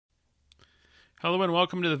Hello and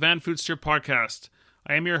welcome to the Vanfoodster podcast.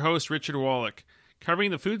 I am your host, Richard Wallach, covering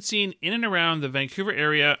the food scene in and around the Vancouver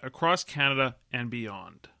area, across Canada, and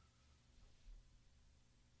beyond.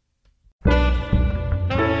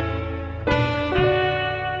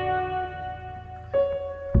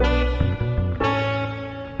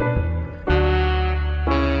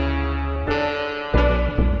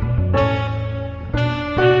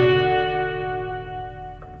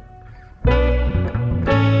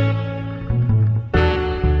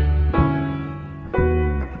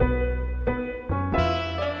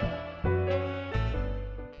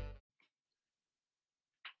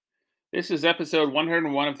 This is episode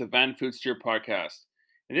 101 of the Vanfoodster podcast.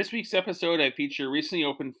 In this week's episode, I feature recently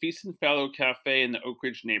opened Feast and Fallow Cafe in the Oak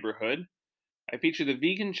Ridge neighborhood. I feature the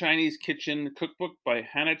Vegan Chinese Kitchen Cookbook by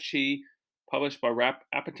Hannah Chi, published by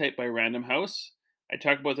Appetite by Random House. I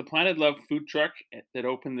talk about the Planted Love food truck that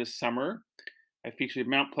opened this summer. I feature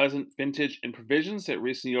Mount Pleasant Vintage and Provisions that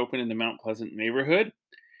recently opened in the Mount Pleasant neighborhood.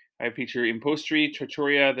 I feature Impostery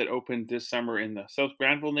Trattoria that opened this summer in the South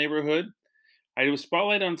Granville neighborhood. I do a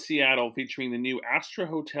spotlight on Seattle featuring the new Astra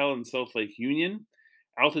Hotel in South Lake Union,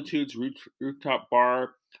 Altitude's Rooftop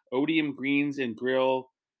Bar, Odium Greens and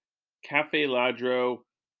Grill, Cafe Ladro.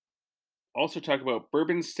 Also talk about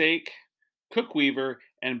Bourbon Steak, Cook Weaver,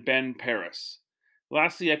 and Ben Paris.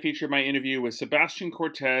 Lastly, I feature my interview with Sebastian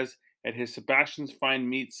Cortez at his Sebastian's Fine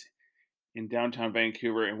Meats in downtown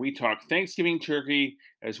Vancouver, and we talk Thanksgiving turkey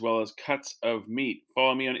as well as cuts of meat.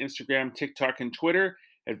 Follow me on Instagram, TikTok, and Twitter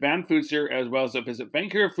at Vanfoodster, as well as visit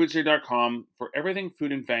VancouverFoodster.com for everything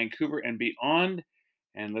food in Vancouver and beyond.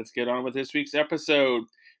 And let's get on with this week's episode.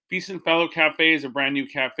 Feast and Fallow Cafe is a brand new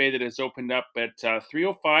cafe that has opened up at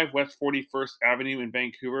 305 West 41st Avenue in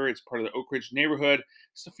Vancouver. It's part of the Oak Ridge neighborhood,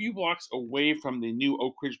 just a few blocks away from the new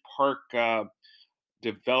Oak Ridge Park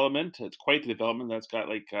development. It's quite the development. That's got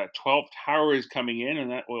like 12 towers coming in,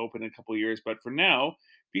 and that will open in a couple of years. But for now,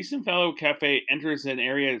 Feast and Fallow Cafe enters an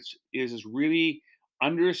area that is really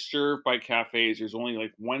underserved by cafes. There's only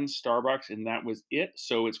like one Starbucks, and that was it.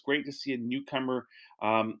 So it's great to see a newcomer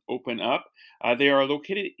open up. They are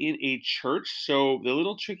located in a church. So the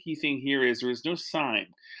little tricky thing here is there is no sign.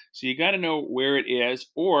 So you got to know where it is,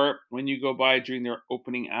 or when you go by during their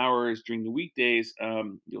opening hours during the weekdays,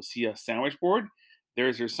 you'll see a sandwich board.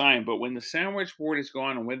 There's their sign. But when the sandwich board is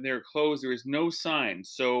gone and when they're closed, there is no sign.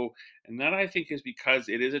 So, and that I think is because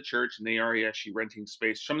it is a church and they are actually renting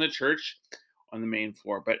space from the church on the main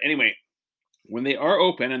floor. But anyway, when they are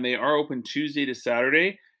open, and they are open Tuesday to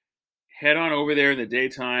Saturday, head on over there in the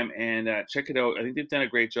daytime and check it out. I think they've done a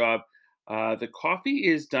great job. The coffee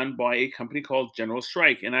is done by a company called General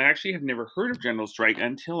Strike, and I actually have never heard of General Strike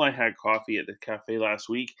until I had coffee at the cafe last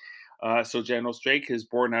week. So General Strike is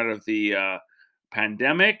born out of the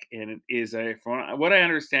pandemic, and it is from what I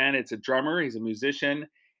understand, it's a drummer. He's a musician,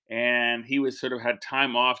 and he was sort of had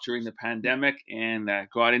time off during the pandemic and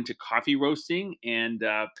got into coffee roasting, and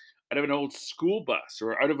out of an old school bus,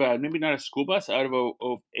 or out of maybe not a school bus, out of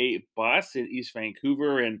a bus in East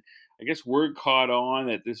Vancouver. And I guess word caught on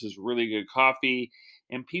that this is really good coffee,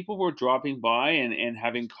 and people were dropping by and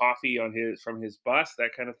having coffee from his bus,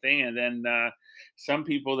 that kind of thing. And then some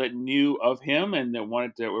people that knew of him and that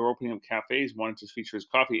were opening up cafes wanted to feature his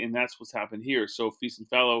coffee, and that's what's happened here. So Feast and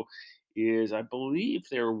Fallow is, I believe,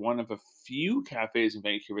 they're one of a few cafes in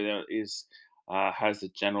Vancouver that has the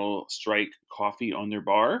General Strike coffee on their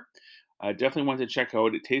bar. I definitely wanted to check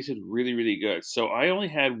out. It tasted really, really good. So I only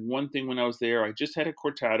had one thing when I was there. I just had a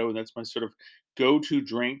cortado, and that's my sort of go-to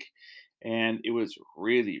drink. And it was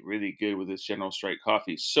really, really good with this General Strike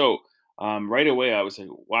coffee. So right away, I was like,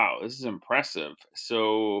 wow, this is impressive.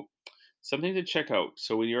 So something to check out.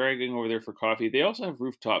 So when you're going over there for coffee, they also have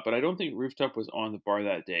Rooftop, but I don't think Rooftop was on the bar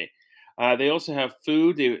that day. They also have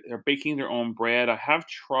food. They're baking their own bread. I have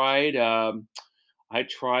tried. I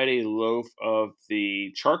tried a loaf of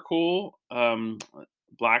the charcoal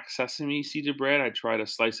black sesame seeded bread. I tried a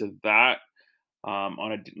slice of that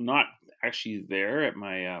on not actually there at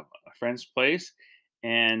my friend's place,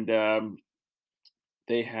 and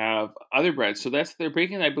they have other bread. So they're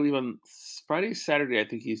baking, I believe, on Friday, Saturday. I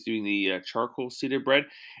think he's doing the charcoal seeded bread,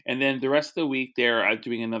 and then the rest of the week they're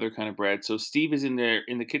doing another kind of bread. So Steve is in there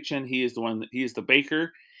in the kitchen. He is he is the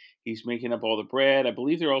baker. He's making up all the bread. I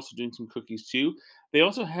believe they're also doing some cookies too. They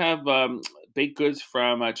also have baked goods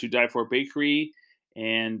from To Die For Bakery,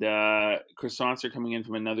 and croissants are coming in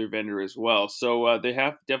from another vendor as well. So they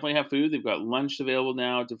definitely have food. They've got lunch available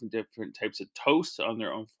now. Different types of toast on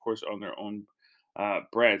their own, of course, on their own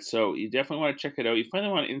bread. So you definitely want to check it out. You find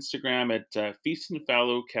them on Instagram at Feast and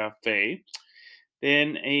Fallow Cafe.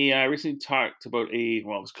 I recently talked about I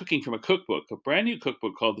was cooking from a cookbook, a brand new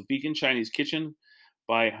cookbook called The Vegan Chinese Kitchen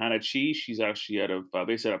by Hannah Chi. She's actually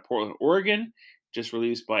based out of Portland, Oregon, just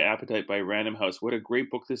released by Appetite by Random House. What a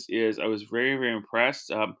great book this is. I was very, very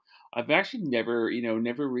impressed. I've actually never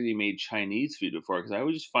really made Chinese food before because I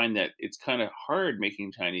always just find that it's kind of hard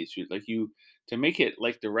making Chinese food. Like to make it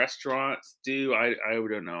like the restaurants do, I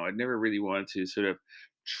don't know. I never really wanted to sort of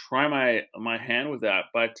try my hand with that,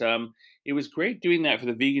 but it was great doing that for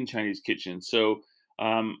the vegan Chinese kitchen. So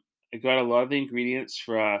I got a lot of the ingredients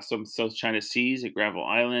for some South China Seas at Granville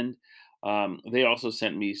Island. They also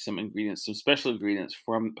sent me some ingredients, some special ingredients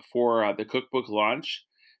for the cookbook launch.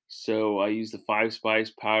 So I used the five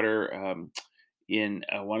spice powder in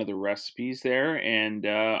one of the recipes there, and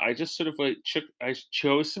I just sort of I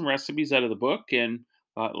chose some recipes out of the book and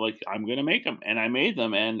like I'm gonna make them, and I made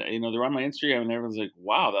them, and they're on my Instagram, and everyone's like,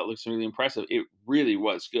 "Wow, that looks really impressive." It really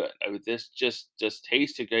was good. This just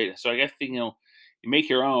tasted great. So I guess you make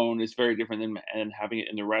your own is very different than having it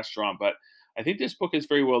in the restaurant. But I think this book is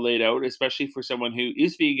very well laid out, especially for someone who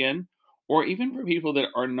is vegan, or even for people that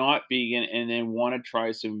are not vegan and then want to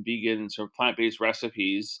try some vegan sort of plant based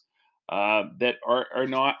recipes that are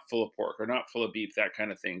not full of pork or not full of beef, that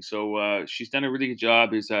kind of thing. So she's done a really good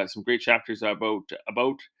job. There's some great chapters about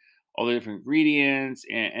all the different ingredients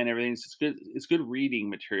and everything. So it's good. It's good reading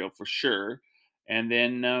material for sure. And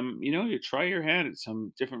then you try your hand at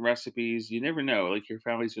some different recipes. You never know. Like your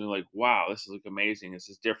family's gonna like, wow, this is like amazing. This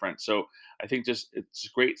is different. So I think just it's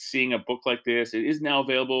great seeing a book like this. It is now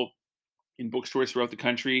available in bookstores throughout the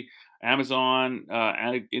country, Amazon,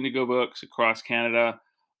 Indigo Books across Canada,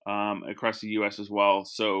 across the U.S. as well.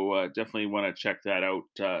 So definitely want to check that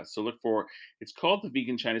out. So look for it's called the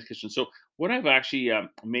Vegan Chinese Kitchen. So what I've actually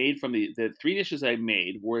made from the three dishes I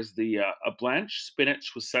made was the a blanch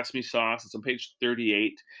spinach with sesame sauce. It's on page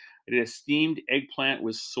 38. I did a steamed eggplant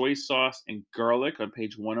with soy sauce and garlic on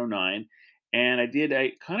page 109. And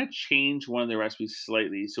I kind of changed one of the recipes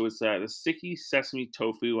slightly. So it's the sticky sesame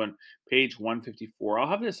tofu on page 154. I'll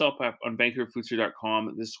have this up on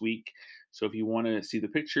VancouverFoodster.com this week. So if you want to see the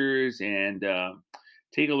pictures and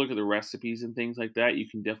take a look at the recipes and things like that, you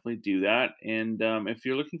can definitely do that. And if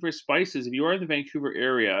you're looking for spices, if you are in the Vancouver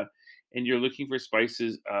area and you're looking for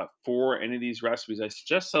spices for any of these recipes, I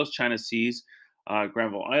suggest South China Seas.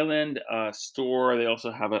 Granville Island store. They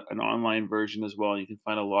also have an online version as well. You can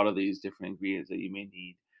find a lot of these different ingredients that you may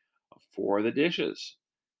need for the dishes.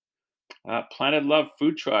 Planet Love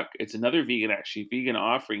Food Truck. It's another vegan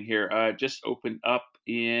offering here. Just opened up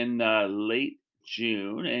in late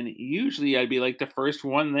June, and usually I'd be like the first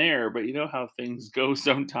one there. But you know how things go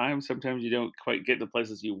sometimes. Sometimes you don't quite get the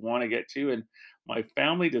places you want to get to, and my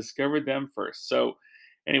family discovered them first. So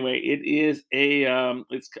anyway, it's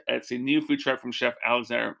a new food truck from Chef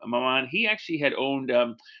Alexander Maman. He actually had owned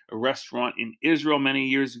a restaurant in Israel many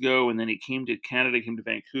years ago, and then he came to Canada, came to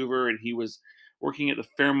Vancouver, and he was working at the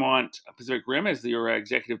Fairmont Pacific Rim as the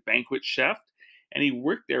executive banquet chef. And he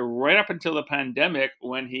worked there right up until the pandemic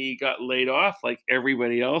when he got laid off, like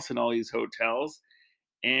everybody else in all these hotels.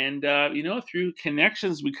 And through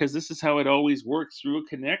connections, because this is how it always works, through a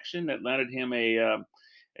connection that landed him a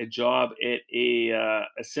job at a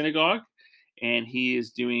synagogue, and he was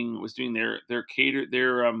doing their cater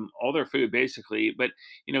their all their food basically. But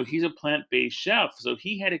he's a plant based chef, so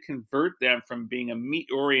he had to convert them from being a meat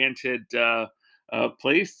oriented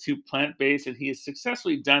place to plant based, and he has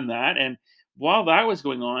successfully done that. And while that was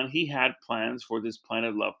going on, he had plans for this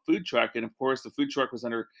Planet Love food truck, and of course, the food truck was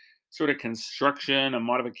under sort of construction, a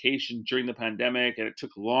modification during the pandemic, and it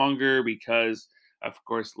took longer because, of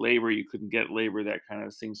course, labor, you couldn't get labor, that kind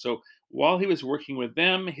of thing. So while he was working with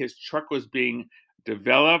them, his truck was being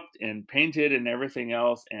developed and painted and everything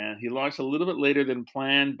else. And he launched a little bit later than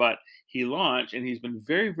planned, but he launched and he's been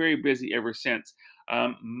very, very busy ever since.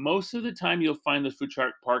 Most of the time, you'll find the food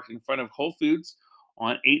truck parked in front of Whole Foods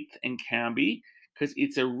on 8th and Cambie because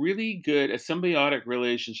it's a really good, a symbiotic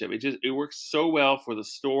relationship. It works so well for the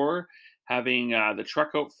store having the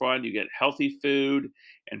truck out front. You get healthy food,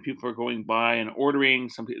 and people are going by and ordering.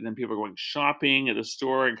 Then people are going shopping at the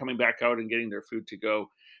store and coming back out and getting their food to go.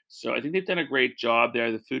 So I think they've done a great job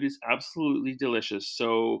there. The food is absolutely delicious.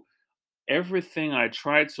 So everything I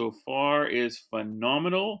tried so far is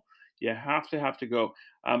phenomenal. You have to go.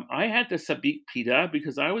 I had the sabik pita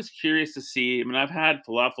because I was curious to see. I mean, I've had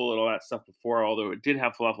falafel and all that stuff before, although it did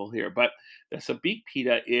have falafel here. But the sabik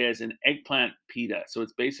pita is an eggplant pita, so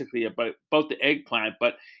it's basically about the eggplant.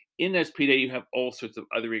 But in this pita, you have all sorts of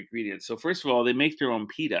other ingredients. So first of all, they make their own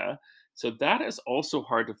pita. So that is also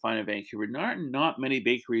hard to find in Vancouver. Not many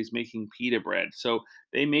bakeries making pita bread. So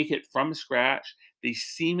they make it from scratch. They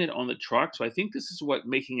seam it on the truck, so I think this is what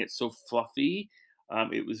making it so fluffy.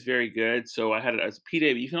 It was very good. So I had it as a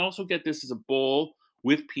pita. But you can also get this as a bowl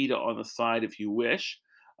with pita on the side if you wish.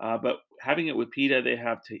 But having it with pita, they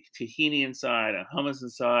have tahini inside and hummus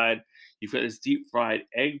inside. You've got this deep fried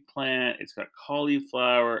eggplant. It's got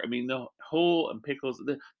cauliflower. I mean, the whole and pickles.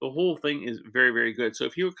 The whole thing is very, very good. So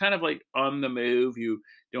if you're kind of like on the move, you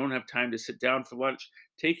don't have time to sit down for lunch,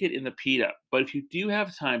 take it in the pita. But if you do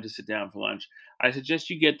have time to sit down for lunch, I suggest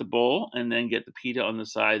you get the bowl and then get the pita on the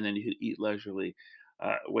side, and then you can eat leisurely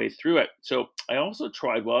way through it. So I also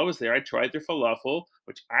tried while I was there. I tried their falafel,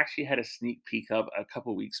 which I actually had a sneak peek of a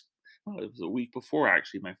couple weeks. Well, it was a week before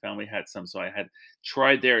actually. My family had some, so I had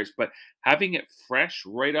tried theirs. But having it fresh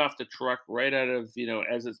right off the truck, right out of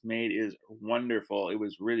as it's made, is wonderful. It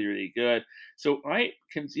was really, really good. So I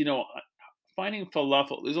can finding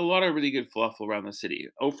falafel. There's a lot of really good falafel around the city.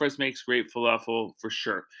 Ofra's makes great falafel for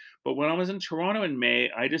sure. But when I was in Toronto in May,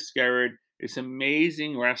 I discovered this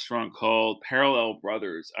amazing restaurant called Parallel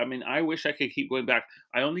Brothers. I mean, I wish I could keep going back.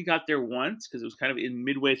 I only got there once because it was kind of in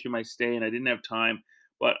midway through my stay and I didn't have time.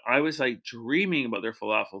 But I was like dreaming about their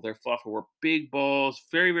falafel. Their falafel were big balls,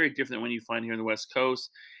 very, very different than when you find here on the West Coast,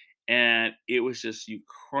 and it was just you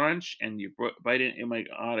crunch and you bite it. Oh my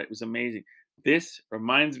god, it was amazing. This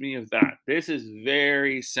reminds me of that. This is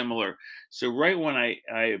very similar. So right when I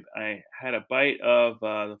had a bite of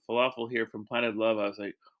the falafel here from Planet Love, I was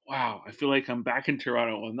like, wow, I feel like I'm back in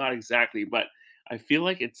Toronto. Well, not exactly, but I feel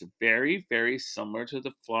like it's very, very similar to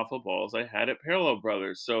the falafel balls I had at Parallel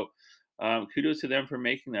Brothers. So kudos to them for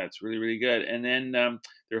making that. It's really, really good. And then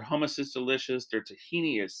their hummus is delicious. Their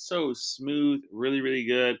tahini is so smooth, really, really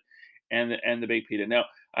good, and the baked pita. Now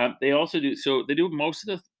they also do so. They do most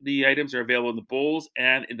of the items are available in the bowls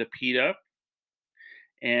and in the pita.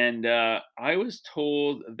 And I was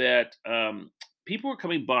told that people were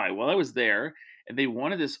coming by while I was there, and they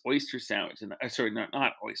wanted this oyster sandwich. And sorry,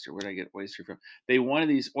 not oyster. Where did I get oyster from? They wanted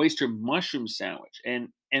these oyster mushroom sandwich, and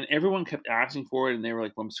everyone kept asking for it, and they were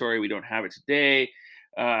like, "Well, I'm sorry, we don't have it today.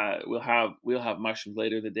 We'll have mushrooms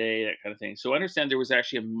later in the day, that kind of thing." So I understand there was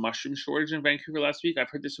actually a mushroom shortage in Vancouver last week. I've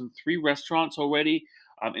heard this from 3 restaurants already,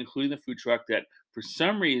 including the food truck, that for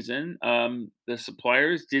some reason, the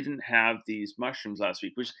suppliers didn't have these mushrooms last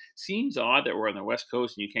week, which seems odd that we're on the West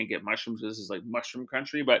Coast and you can't get mushrooms. This is like mushroom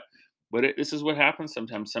country, but this is what happens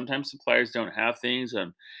sometimes. Sometimes suppliers don't have things,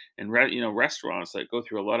 and restaurants that go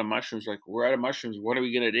through a lot of mushrooms, like we're out of mushrooms. What are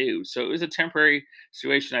we gonna do? So it was a temporary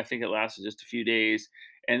situation. I think it lasted just a few days,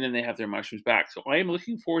 and then they have their mushrooms back. So I am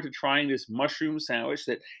looking forward to trying this mushroom sandwich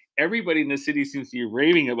that everybody in the city seems to be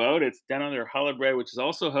raving about. It's done on their challah bread, which is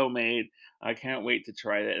also homemade. I can't wait to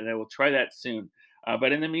try that, and I will try that soon.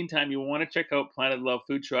 But in the meantime, you want to check out Planet Love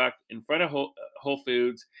Food Truck in front of Whole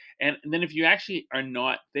Foods, and then if you actually are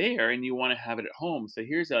not there and you want to have it at home, so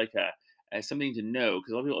here's like a something to know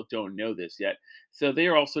because a lot of people don't know this yet. So they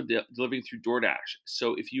are also delivering through DoorDash.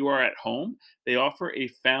 So if you are at home, they offer a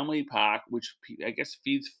family pack, which I guess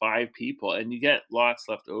feeds 5 people, and you get lots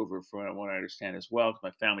left over, from what I understand as well. Because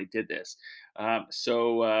my family did this.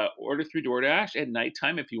 So order through DoorDash at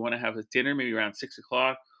nighttime if you want to have a dinner, maybe around 6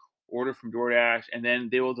 o'clock. Order from DoorDash, and then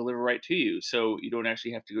they will deliver right to you. So you don't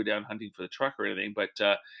actually have to go down hunting for the truck or anything, but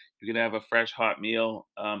you're gonna have a fresh, hot meal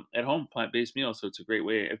at home, plant-based meal. So it's a great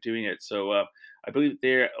way of doing it. So I believe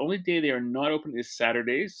their only day they are not open is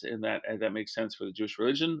Saturdays, and that makes sense for the Jewish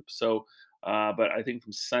religion. So, but I think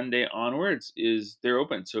from Sunday onwards is they're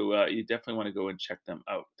open. So you definitely want to go and check them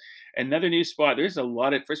out. Another new spot. There's a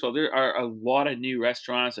lot of first of all, there are a lot of new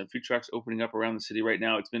restaurants and food trucks opening up around the city right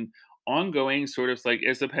now. It's been ongoing, sort of like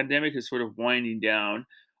as the pandemic is sort of winding down.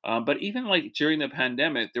 But even like during the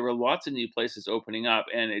pandemic, there were lots of new places opening up,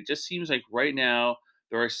 and it just seems like right now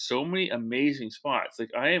there are so many amazing spots. Like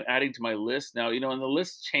I am adding to my list now. And the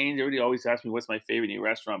list change. Everybody always asks me what's my favorite new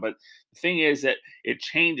restaurant, but the thing is that it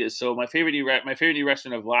changes. So my favorite new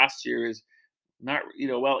restaurant of last year is not,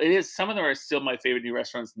 well, it is. Some of them are still my favorite new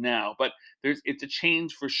restaurants now, but it's a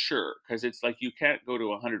change for sure because it's like you can't go to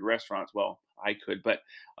 100 restaurants. Well, I could, but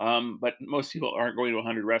most people aren't going to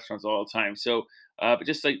 100 restaurants all the time. So, but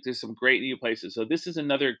just like there's some great new places. So this is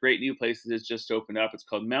another great new place that has just opened up. It's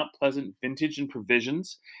called Mount Pleasant Vintage and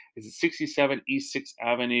Provisions. It's at 67 East 6th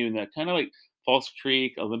Avenue in the kind of like False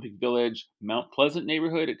Creek, Olympic Village, Mount Pleasant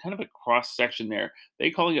neighborhood. It kind of a cross section there.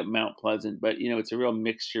 They calling it Mount Pleasant, but it's a real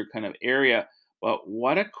mixture kind of area. But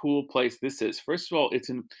what a cool place this is. First of all,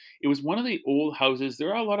 it was one of the old houses. There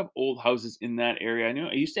are a lot of old houses in that area. I know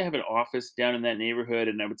I used to have an office down in that neighborhood,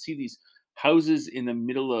 and I would see these houses in the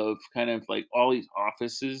middle of kind of like all these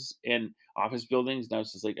offices and office buildings. And I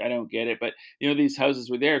was just like, I don't get it. But these houses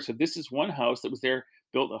were there. So this is one house that was there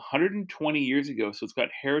built 120 years ago, so it's got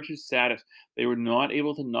heritage status. They were not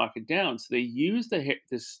able to knock it down, so they used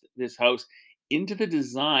this house into the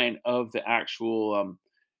design of the actual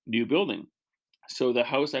new building. So the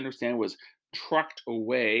house, I understand, was trucked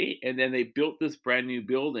away, and then they built this brand new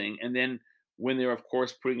building. And then when they were, of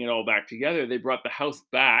course, putting it all back together, they brought the house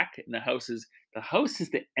back, and the house is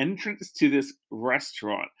the entrance to this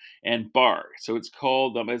restaurant and bar. So it's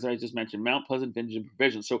called, as I just mentioned, Mount Pleasant Vintage and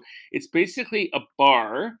Provision. So it's basically a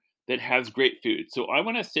bar that has great food. So I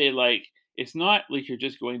want to say, like, it's not like you're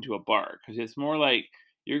just going to a bar, because it's more like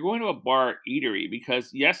you're going to a bar eatery,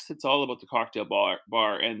 because yes, it's all about the cocktail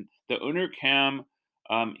bar, and the owner Cam,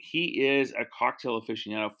 he is a cocktail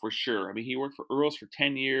aficionado for sure. I mean, he worked for Earl's for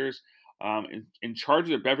 10 years, in charge of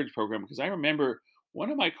their beverage program. Because I remember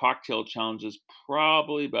one of my cocktail challenges,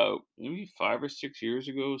 probably about maybe 5 or 6 years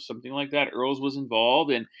ago, something like that. Earl's was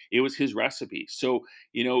involved, and it was his recipe. So,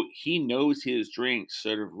 he knows his drinks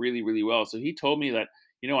sort of really, really well. So he told me that,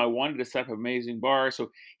 I wanted to set up an amazing bar.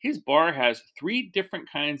 So his bar has three different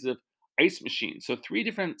kinds of ice machines. So three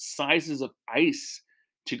different sizes of ice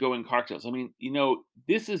to go in cocktails. I mean,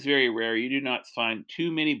 this is very rare. You do not find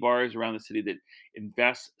too many bars around the city that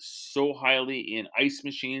invest so highly in ice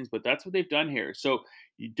machines, but that's what they've done here. So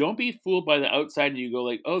you don't be fooled by the outside and you go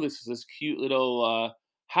like, oh, this is this cute little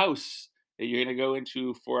house that you're going to go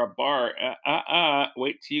into for a bar.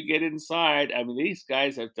 Wait till you get inside. I mean, these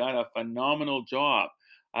guys have done a phenomenal job.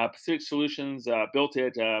 Pacific Solutions built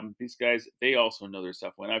it. These guys, they also know their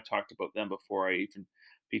stuff. When I've talked about them before, I even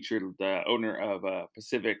featured the owner of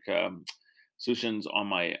Pacific Solutions on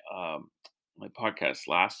my podcast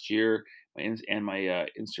last year, and my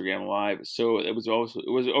Instagram live. So it was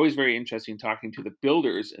always very interesting talking to the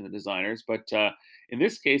builders and the designers. But in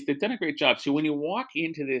this case, they've done a great job. So when you walk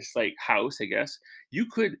into this like house, I guess you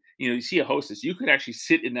could, you see a hostess. You could actually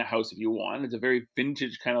sit in the house if you want. It's a very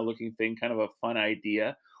vintage kind of looking thing, kind of a fun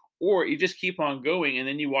idea. Or you just keep on going, and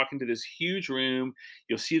then you walk into this huge room.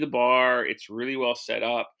 You'll see the bar. It's really well set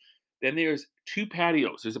up. Then there's two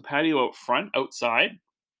patios. There's a patio out front, outside.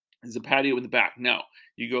 There's a patio in the back. Now,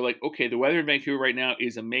 you go like, okay, the weather in Vancouver right now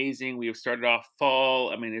is amazing. We have started off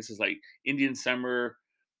fall. I mean, this is like Indian summer,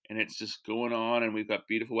 and it's just going on, and we've got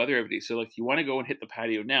beautiful weather every day. So, like, you want to go and hit the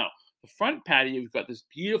patio. Now, the front patio, you've got this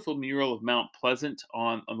beautiful mural of Mount Pleasant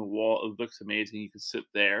on the wall. It looks amazing. You can sit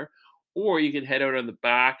there, or you can head out on the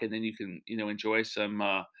back, and then you can, enjoy some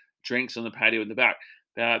drinks on the patio in the back.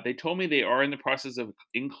 They told me they are in the process of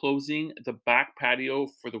enclosing the back patio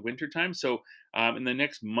for the winter time. So in the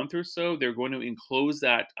next month or so, they're going to enclose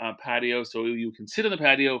that patio, so you can sit on the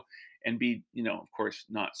patio and be, of course,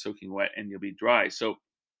 not soaking wet, and you'll be dry. So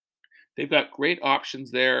they've got great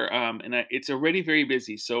options there, and it's already very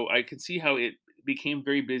busy. So I can see how it became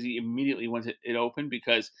very busy immediately once it opened,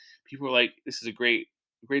 because people were like, "This is a great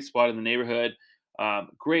spot in the neighborhood,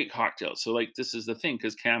 great cocktails." So like this is the thing,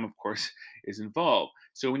 because Cam, of course, is involved.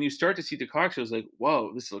 So when you start to see the cocktails, like,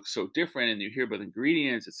 whoa, this looks so different, and you hear about the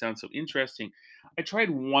ingredients, it sounds so interesting. I tried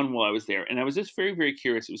one while I was there, and I was just very, very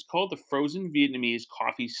curious. It was called the frozen Vietnamese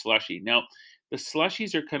coffee slushy. Now, the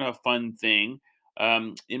slushies are kind of a fun thing.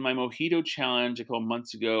 In my mojito challenge a couple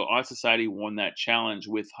months ago, Odd Society won that challenge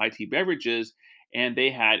with high tea beverages, and they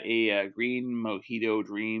had a green mojito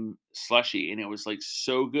dream slushy, and it was like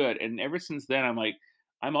so good. And ever since then, I'm like,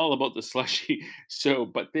 I'm all about the slushy. So,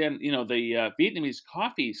 but then the Vietnamese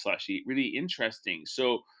coffee slushy, really interesting.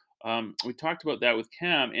 So we talked about that with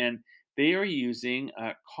Cam, and they are using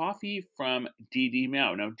coffee from DD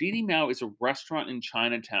Mao. Now, DD Mao is a restaurant in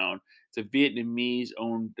Chinatown. It's a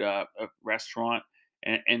Vietnamese-owned restaurant,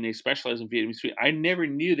 and they specialize in Vietnamese food. I never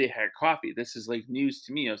knew they had coffee. This is like news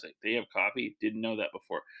to me. I was like, they have coffee? Didn't know that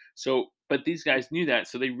before. So, but these guys knew that,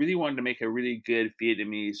 so they really wanted to make a really good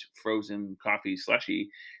Vietnamese frozen coffee slushy.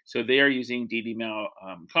 So they are using DD Mao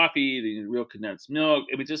coffee, the real condensed milk.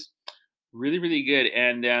 It was just really, really good.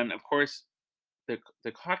 And then, of course,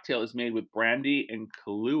 the cocktail is made with brandy and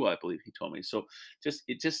Kahlua, I believe he told me. So just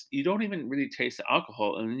you don't even really taste the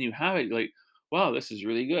alcohol, and then you have it, you're like, wow, this is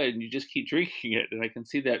really good, and you just keep drinking it. And I can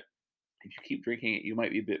see that if you keep drinking it, you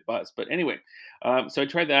might be a bit buzzed. But anyway, so I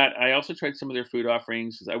tried that. I also tried some of their food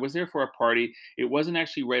offerings, because I was there for a party. It wasn't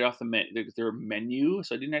actually right off their menu,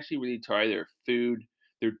 so I didn't actually really try their food,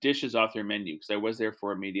 their dishes off their menu, because I was there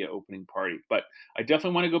for a media opening party. But I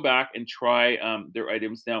definitely want to go back and try their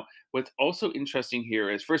items. Now, what's also interesting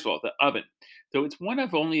here is, first of all, the oven. So it's one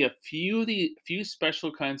of only a few special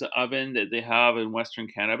kinds of oven that they have in Western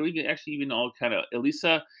Canada. I believe they actually even all kind of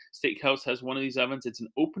Elisa Steakhouse has one of these ovens. It's an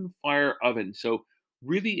open fire oven. So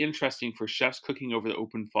really interesting for chefs cooking over the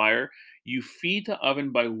open fire. You feed the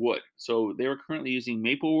oven by wood. So they are currently using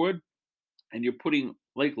maple wood, and you're putting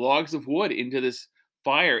like logs of wood into this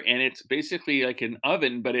fire, and it's basically like an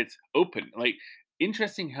oven, but it's open. Like,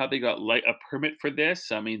 interesting how they got like a permit for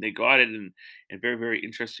this. I mean, they got it in a very, very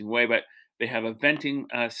interesting way, but they have a venting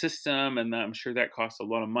system, and I'm sure that costs a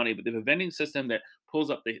lot of money. But they have a venting system that pulls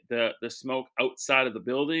up the smoke outside of the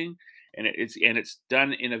building, and it's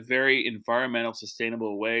done in a very environmental,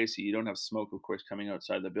 sustainable way, so you don't have smoke, of course, coming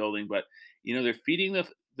outside the building. But they're feeding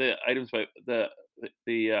the items by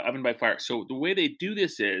the oven by fire. So the way they do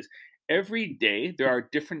this is every day there are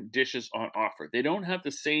different dishes on offer. They don't have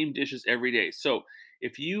the same dishes every day. So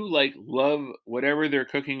if you like love whatever they're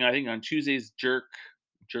cooking, I think on Tuesdays jerk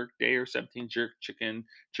day or something, jerk chicken,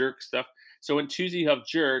 jerk stuff. So on Tuesday you have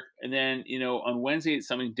jerk, and then on Wednesday it's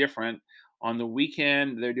something different. On the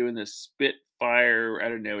weekend they're doing this Spitfire. I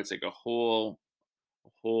don't know. It's like a whole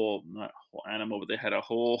not a whole animal, but they had a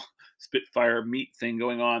whole Spitfire meat thing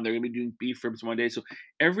going on. They're gonna be doing beef ribs one day. So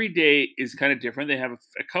every day is kind of different. They have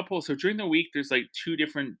a couple. So during the week, there's like two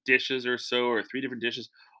different dishes or so, or three different dishes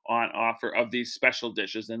on offer of these special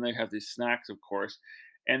dishes. Then they have these snacks, of course.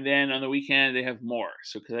 And then on the weekend they have more.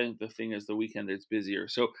 So because I think the thing is the weekend it's busier.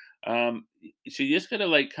 So you just gotta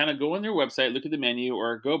like kind of go on their website, look at the menu,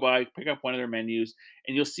 or go by, pick up one of their menus,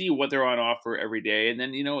 and you'll see what they're on offer every day. And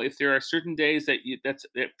then if there are certain days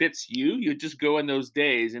that fits you, you just go on those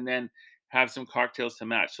days, and then have some cocktails to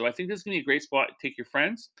match. So I think this is gonna be a great spot to take your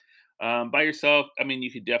friends. By yourself, I mean,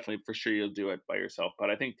 you could definitely, for sure, you'll do it by yourself. But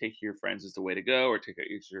I think taking your friends is the way to go, or take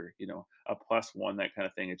a plus one, that kind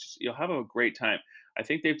of thing. It's just you'll have a great time. I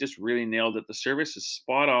think they've just really nailed it. The service is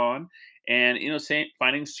spot on, and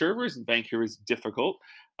finding servers in Vancouver is difficult.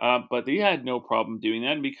 But they had no problem doing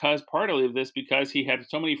that, and because partly of this, because he had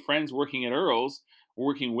so many friends working at Earl's,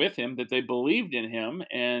 working with him, that they believed in him,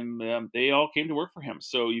 and they all came to work for him.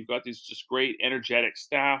 So you've got these just great, energetic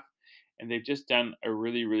staff, and they've just done a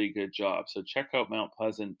really, really good job. So check out Mount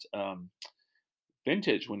Pleasant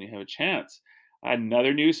Vintage when you have a chance.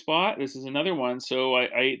 Another new spot. This is another one. So I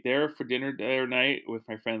ate there for dinner the other night with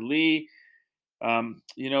my friend Lee.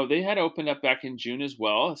 They had opened up back in June as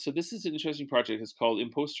well. So this is an interesting project. It's called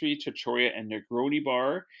Impostery Trattoria and Negroni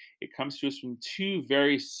Bar. It comes to us from two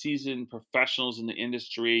very seasoned professionals in the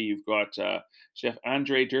industry. You've got Chef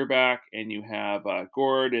Andre Durbach, and you have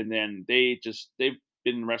Gord, and then they've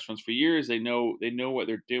been in restaurants for years. They know what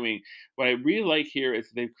they're doing. What I really like here is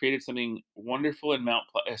they've created something wonderful in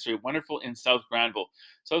wonderful in South Granville.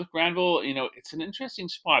 South Granville, it's an interesting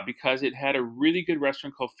spot because it had a really good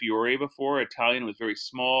restaurant called Fiore before. Italian, was very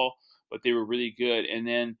small, but they were really good. And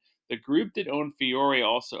then the group that owned Fiore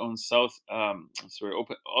also owned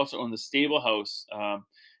also owned the Stable House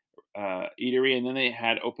eatery, and then they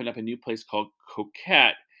had opened up a new place called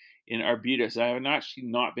Coquette in Arbutus. I have actually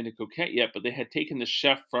not been to Coquette yet, but they had taken the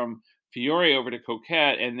chef from Fiore over to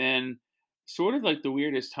Coquette, and then sort of like the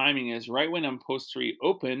weirdest timing is right when Impostery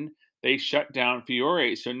opened, they shut down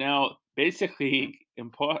Fiore. So now basically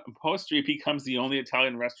Impostery becomes the only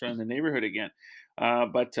Italian restaurant in the neighborhood again.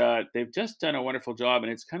 But they've just done a wonderful job,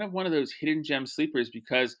 and it's kind of one of those hidden gem sleepers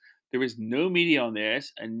because there was no media on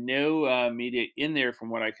this, and no media in there, from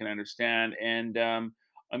what I can understand. And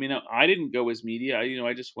I mean, I didn't go as media.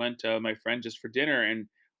 I just went my friend just for dinner, and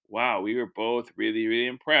wow, we were both really, really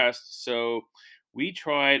impressed. So we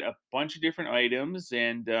tried a bunch of different items,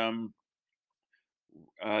 and the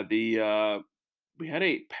we had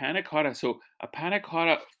a panna cotta. So a panna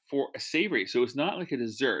cotta for a savory. So it's not like a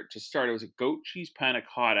dessert to start. It was a goat cheese panna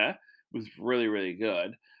cotta. It was really, really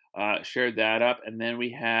good. Shared that up. And then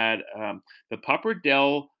we had the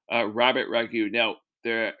pappardelle rabbit ragu. Now,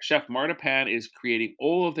 the chef Marta Pan is creating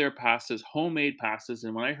all of their pastas, homemade pastas.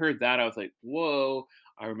 And when I heard that, I was like, whoa.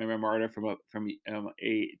 I remember Marta from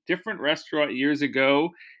a different restaurant years ago.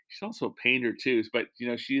 She's also a painter too, but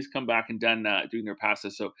she's come back and done doing their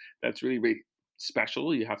pasta. So that's really, really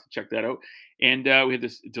special. You have to check that out. And we had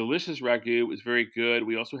this delicious ragu. It was very good.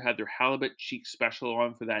 We also had their halibut cheek special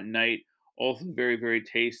on for that night. Also very, very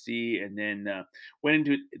tasty. And then went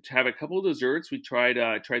into to have a couple of desserts. We tried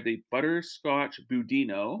the butterscotch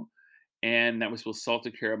budino, and that was with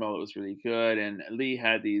salted caramel. It was really good. And Lee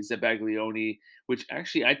had the zebaglione, which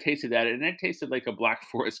actually I tasted that, and it tasted like a Black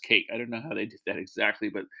Forest cake. I don't know how they did that exactly,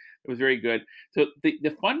 but it was very good. So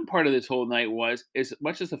the fun part of this whole night was, as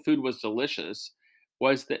much as the food was delicious,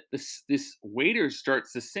 was that this waiter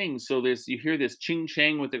starts to sing. So you hear this ching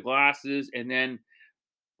chang with the glasses, and then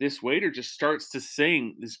this waiter just starts to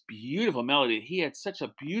sing this beautiful melody. He had such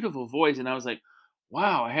a beautiful voice, and I was like,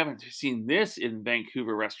 "Wow, I haven't seen this in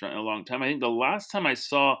Vancouver restaurant in a long time." I think the last time I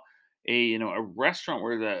saw a restaurant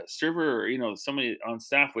where the server or somebody on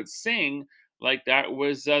staff would sing like that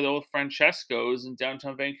was the old Francesco's in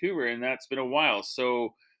downtown Vancouver, and that's been a while.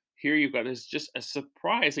 So here you've got this just a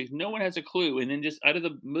surprise, like no one has a clue, and then just out of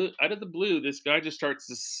the blue, this guy just starts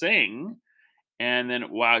to sing, and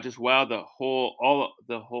then wow, just wow, all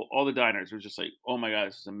the diners were just like, "Oh my god,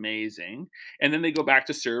 this is amazing." And then they go back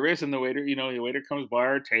to service and the waiter, the waiter comes by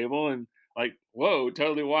our table and like, "Whoa,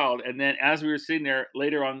 totally wild." And then as we were sitting there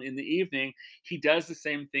later on in the evening, he does the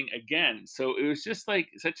same thing again. So it was just like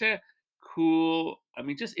such a cool, I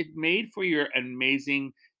mean, just it made for your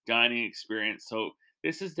amazing dining experience. So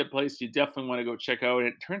this is the place you definitely want to go check out. And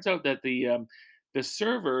it turns out that the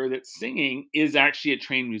server that's singing is actually a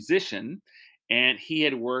trained musician, and he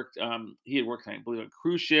had worked I believe on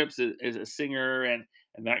cruise ships as a singer and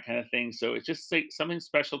that kind of thing. So it's just like something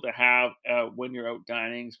special to have when you're out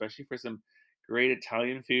dining, especially for some great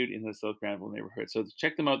Italian food in the South Granville neighborhood. So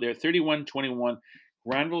check them out there, 3121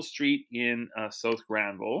 Granville Street in South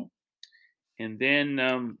Granville. And then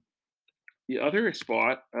the other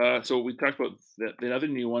spot, so we talked about the other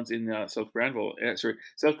new ones in South Granville,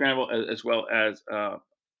 South Granville, as well as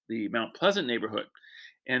the Mount Pleasant neighborhood.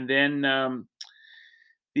 And then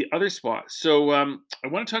the other spot. So I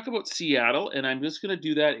want to talk about Seattle, and I'm just going to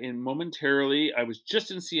do that in momentarily. I was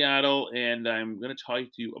just in Seattle, and I'm going to talk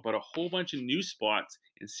to you about a whole bunch of new spots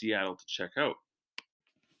in Seattle to check out.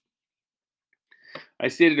 I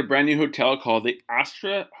stayed at a brand new hotel called the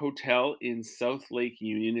Astra Hotel in South Lake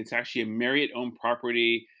Union. It's actually a Marriott-owned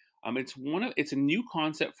property. It's a new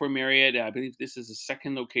concept for Marriott. I believe this is the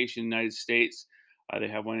second location in the United States. They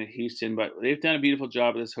have one in Houston, but they've done a beautiful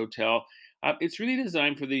job at this hotel. It's really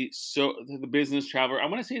designed for the business traveler. I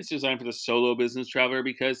want to say it's designed for the solo business traveler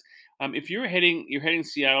because if you're heading to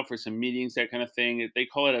Seattle for some meetings, that kind of thing. They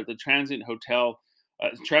call it the transient hotel,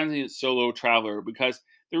 transient solo traveler, because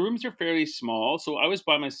the rooms are fairly small. So I was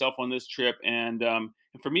by myself on this trip, and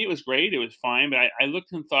for me it was great. It was fine, but I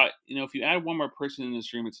looked and thought, if you add one more person in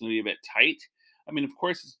this room, it's going to be a bit tight. I mean, of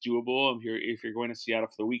course, it's doable if you're going to Seattle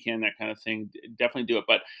for the weekend, that kind of thing. Definitely do it,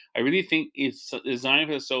 but I really think it's designed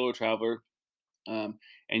for the solo traveler.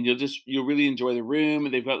 And you'll really enjoy the room.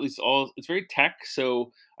 And they've got at least all it's very tech.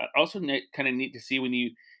 So also kind of neat to see when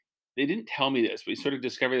you they didn't tell me this, but we sort of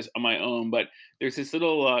discovered this on my own. But there's this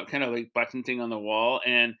little kind of like button thing on the wall,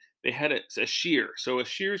 and they had a shear. So a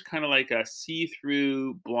shear is kind of like a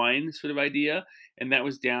see-through blind sort of idea, and that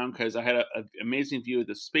was down because I had an amazing view of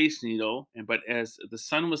the Space Needle. And but as the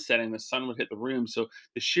sun was setting, the sun would hit the room, so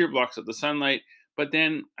the shear blocks up the sunlight. But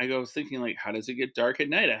then was thinking like, how does it get dark at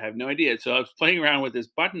night? I have no idea. So I was playing around with this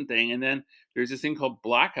button thing, and then there's this thing called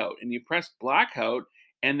blackout, and you press blackout,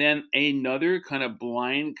 and then another kind of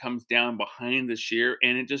blind comes down behind the sheer,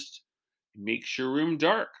 and it just makes your room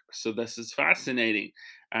dark. So this is fascinating.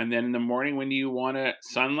 And then in the morning when you want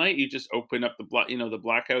sunlight, you just open up the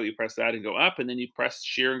blackout, you press that and go up, and then you press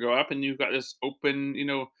sheer and go up, and you've got this open,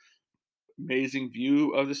 amazing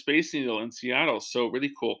view of the Space Needle in Seattle. So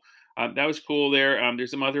really cool. That was cool there. There's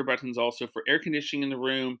some other buttons also for air conditioning in the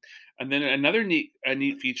room. And then another neat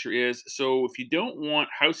feature is, so if you don't want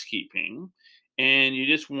housekeeping and you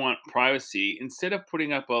just want privacy, instead of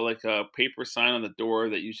putting up a paper sign on the door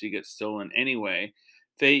that usually gets stolen anyway,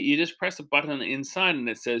 you just press a button on the inside and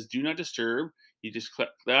it says "Do not disturb." You just click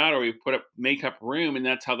that, or you put up "Make up room," and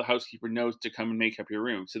that's how the housekeeper knows to come and make up your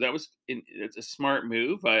room. So it's a smart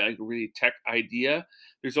move, a really tech idea.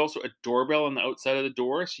 There's also a doorbell on the outside of the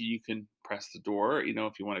door, so you can press the door,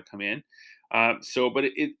 if you want to come in. But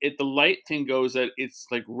the light thing goes that it's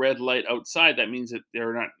like red light outside. That means that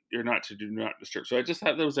you're not to do not disturb. So I just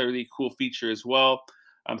thought that was a really cool feature as well.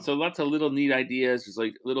 So lots of little neat ideas. There's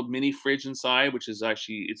like a little mini fridge inside, which is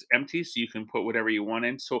actually it's empty, so you can put whatever you want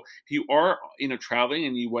in. So if you are traveling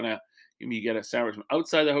and you want to you get a sandwich from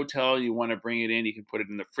outside the hotel, you want to bring it in, you can put it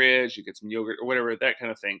in the fridge, you get some yogurt or whatever, that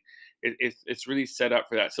kind of thing. It's really set up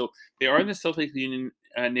for that. So they are in the South Lake Union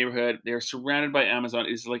neighborhood. They're surrounded by Amazon.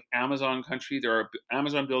 It's like Amazon country. There are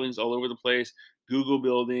Amazon buildings all over the place, Google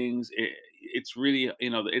buildings. It's really,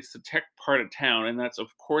 it's the tech part of town. And that's,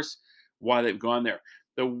 of course, why they've gone there.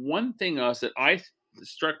 The one thing else that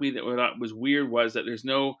struck me that was weird was that there's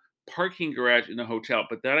no parking garage in the hotel.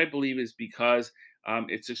 But that, I believe, is because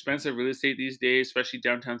it's expensive real estate these days, especially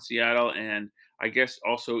downtown Seattle. And I guess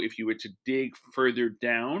also if you were to dig further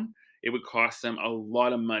down, it would cost them a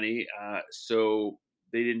lot of money. So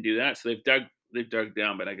they didn't do that. So they've dug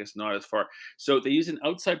down, but I guess not as far. So they use an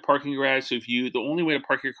outside parking garage. So the only way to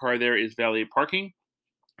park your car there is valet parking.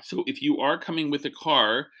 So if you are coming with a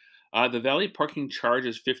car, the valet parking charge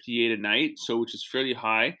is 58 a night, so which is fairly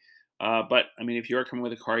high. But I mean, if you are coming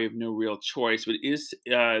with a car, you have no real choice. But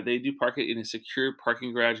they do park it in a secure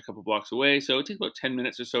parking garage a couple blocks away, so it takes about 10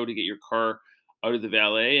 minutes or so to get your car out of the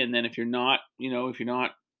valet. And then if you're not, if you're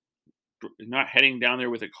not heading down there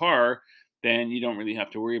with a car, then you don't really have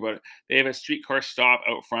to worry about it. They have a streetcar stop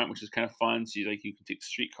out front, which is kind of fun. So you can take the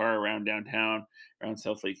streetcar around downtown, around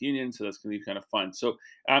South Lake Union. So that's going to be kind of fun. So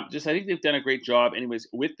just I think they've done a great job. Anyways,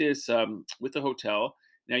 with this with the hotel,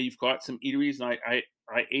 now you've got some eateries, and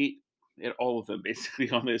I ate at all of them basically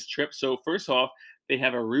on this trip. So first off, they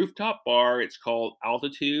have a rooftop bar. It's called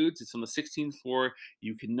Altitudes. It's on the 16th floor.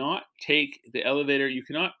 You cannot take the elevator. You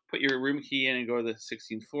cannot put your room key in and go to the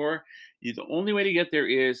 16th floor. The only way to get there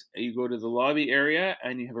is you go to the lobby area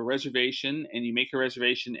and you have a reservation and you make a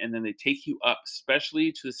reservation and then they take you up,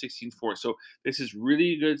 especially to the 16th floor. So this is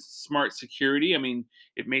really good, smart security. I mean,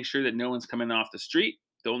 it makes sure that no one's coming off the street.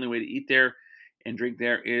 The only way to eat there and drink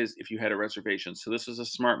there is if you had a reservation. So this was a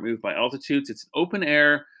smart move by Altitudes. It's an open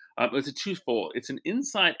air. It's a twofold. It's an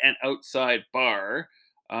inside and outside bar,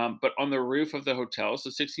 but on the roof of the hotel,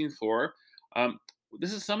 so 16th floor. Um,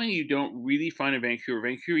 this is something you don't really find in Vancouver.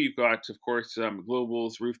 Vancouver, you've got, of course,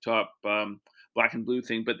 Global's rooftop black and blue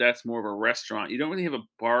thing, but that's more of a restaurant. You don't really have a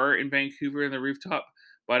bar in Vancouver in the rooftop,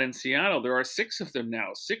 but in Seattle, there are six of them now,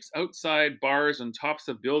 six outside bars on tops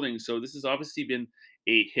of buildings. So this has obviously been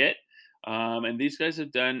a hit. And these guys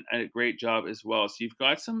have done a great job as well. So you've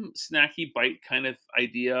got some snacky bite kind of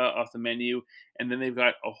idea off the menu, and then they've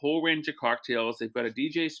got a whole range of cocktails. They've got a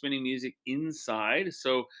DJ spinning music inside.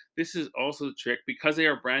 So this is also the trick because they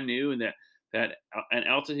are brand new and and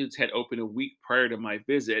Altitudes had opened a week prior to my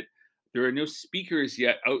visit. There are no speakers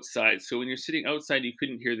yet outside. So when you're sitting outside, you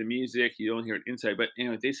couldn't hear the music. You don't hear it inside. But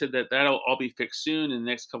anyway, they said that that'll all be fixed soon. In the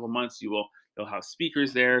next couple months, they'll have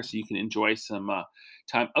speakers there so you can enjoy some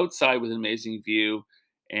time outside with an amazing view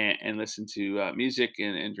and listen to music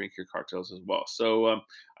and drink your cocktails as well. So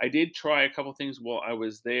I did try a couple things while I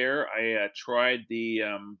was there. I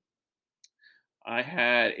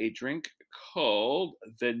had a drink called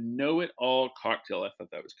the Know It All cocktail. I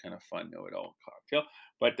thought that was kind of fun, Know It All cocktail.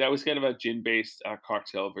 But that was kind of a gin based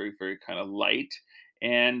cocktail, very, very kind of light.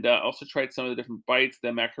 And also tried some of the different bites,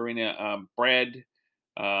 the macarena bread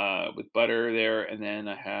with butter there. And then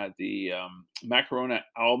I had the macarona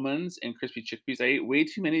almonds and crispy chickpeas. I ate way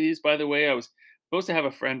too many of these, by the way. I was supposed to have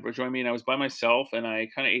a friend join me, and I was by myself, and I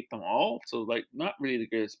kind of ate them all. So, like, not really the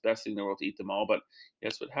greatest, best thing in the world to eat them all, but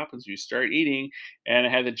guess what happens when you start eating? And I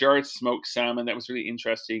had the jarred smoked salmon. That was really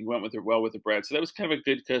interesting. Went with it well with the bread. So that was kind of a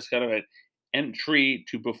good, cause kind of an entry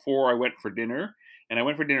to before I went for dinner. And I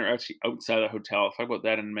went for dinner actually outside the hotel. I'll talk about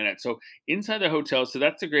that in a minute. So inside the hotel, so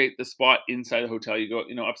that's the spot inside the hotel. You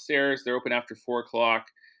go, upstairs. They're open after 4 o'clock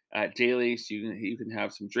daily, so you can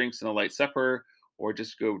have some drinks and a light supper, or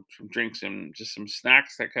just go some drinks and just some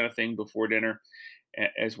snacks, that kind of thing, before dinner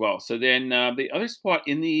as well. So then the other spot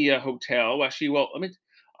in the hotel, well, actually, well,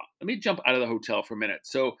 let me jump out of the hotel for a minute.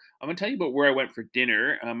 So I'm going to tell you about where I went for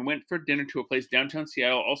dinner. I went for dinner to a place downtown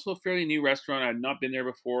Seattle, also a fairly new restaurant. I had not been there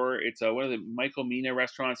before. It's one of the Michael Mina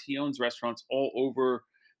restaurants. He owns restaurants all over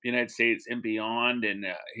the United States and beyond, and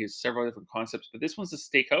he has several different concepts. But this one's a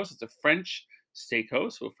steakhouse. It's a French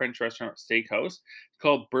steakhouse, so a French restaurant steakhouse. It's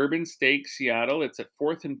called Bourbon Steak Seattle. It's at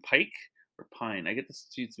 4th and Pike. Or Pine. I get the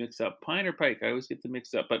streets mixed up. Pine or Pike. I always get them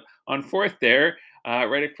mixed up. But on 4th there,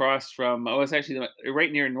 right across from, it's actually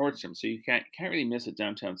right near Nordstrom, so you can't really miss it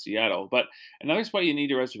downtown Seattle. But another spot you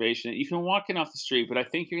need a reservation. You can walk in off the street, but I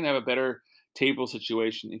think you're gonna have a better table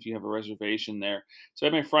situation if you have a reservation there. So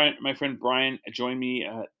I had my friend Brian join me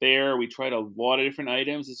there. We tried a lot of different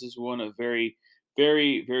items. This is one of very,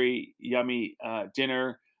 very, very yummy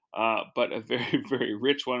dinner. But a very very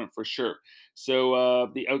rich one for sure.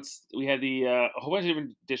 So we had a whole bunch of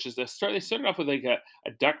different dishes. They started off with like a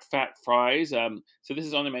duck fat fries. So this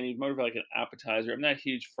is on the menu, more of like an appetizer. I'm not a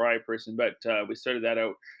huge fry person, but we started that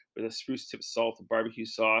out with a spruce tip salt and barbecue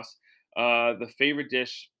sauce. The favorite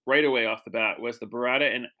dish right away off the bat was the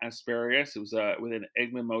burrata and asparagus. It was with an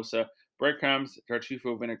egg mimosa, breadcrumbs,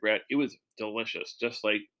 tartufo vinaigrette. It was delicious, just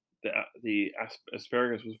like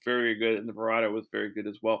asparagus was very good, and the burrata was very good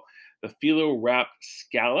as well. The phyllo wrapped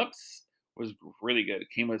scallops was really good.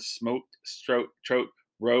 It came with smoked trout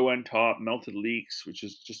roe on top, melted leeks, which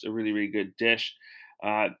is just a really, really good dish.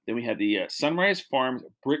 Then we had the Sunrise Farms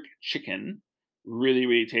brick chicken, really,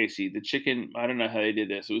 really tasty. The chicken, I don't know how they did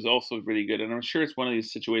this. It was also really good, and I'm sure it's one of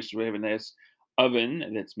these situations where they have a nice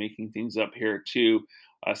oven that's making things up here too.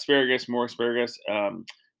 Asparagus, more asparagus.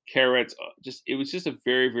 Carrots. Just it was just a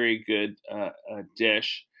very very good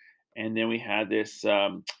dish, and then we had this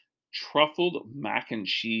truffled mac and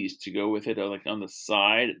cheese to go with it, like on the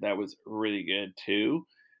side. That was really good too.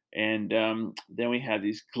 And then we had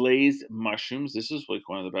these glazed mushrooms. This is like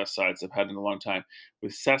one of the best sides I've had in a long time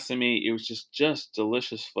with sesame. It was just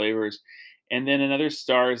delicious flavors. And then another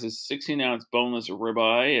star is a 16-ounce boneless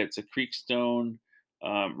ribeye. It's a Creekstone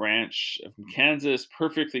ranch from Kansas,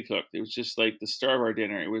 perfectly cooked. It was just like the star of our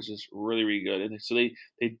dinner. It was just really, really good. And so they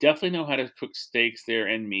definitely know how to cook steaks there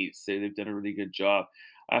and meats. They've done a really good job.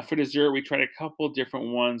 For dessert, we tried a couple different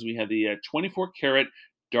ones. We had the 24 karat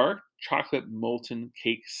dark chocolate molten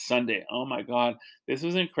cake sundae. Oh my God, this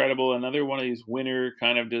was incredible. Another one of these winter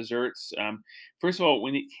kind of desserts. First of all,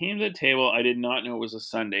 when it came to the table, I did not know it was a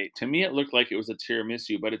sundae. To me, it looked like it was a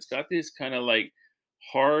tiramisu, but it's got this kind of like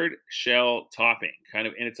hard shell topping, kind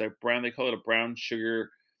of, and it's a brown. They call it a brown sugar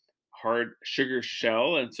hard sugar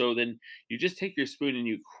shell. And so then you just take your spoon and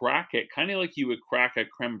you crack it, kind of like you would crack a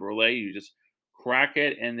creme brulee. You just crack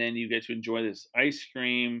it, and then you get to enjoy this ice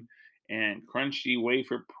cream and crunchy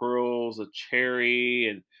wafer pearls, a cherry,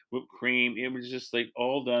 and whipped cream. It was just like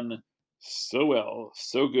all done so well,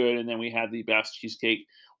 so good. And then we had the best cheesecake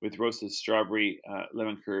with roasted strawberry,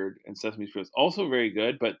 lemon curd, and sesame sprinkles. Also very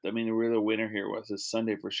good, but I mean, the real winner here was this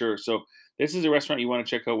Sunday for sure. So this is a restaurant you want to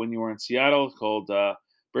check out when you are in Seattle. It's called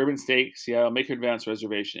Bourbon Steak, Seattle. Make an advance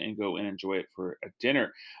reservation and go and enjoy it for a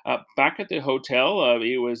dinner. Back at the hotel,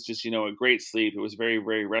 it was just a great sleep. It was very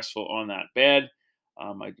very restful on that bed.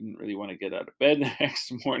 I didn't really want to get out of bed the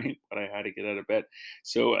next morning, but I had to get out of bed.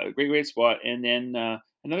 So great spot. And then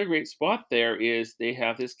another great spot there is they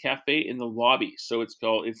have this cafe in the lobby. So it's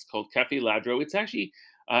called Cafe Ladro. It's actually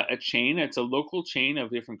a chain. It's a local chain of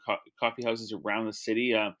different coffee houses around the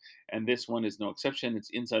city. And this one is no exception. It's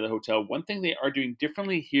inside the hotel. One thing they are doing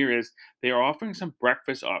differently here is they are offering some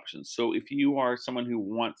breakfast options. So if you are someone who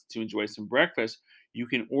wants to enjoy some breakfast, you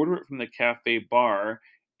can order it from the cafe bar,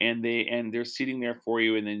 and they're sitting there for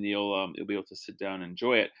you, and then you'll be able to sit down and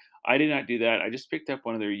enjoy it. I did not do that. I just picked up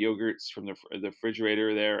one of their yogurts from the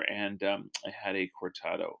refrigerator there, and I had a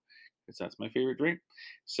cortado because that's my favorite drink.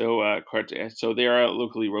 So so they are a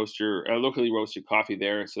locally roasted coffee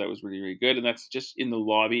there. So that was really really good, and that's just in the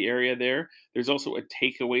lobby area there. There's also a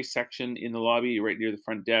takeaway section in the lobby right near the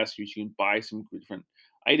front desk, which you can buy some different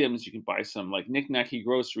items. You can buy some like knick-knacky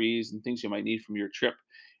groceries and things you might need from your trip,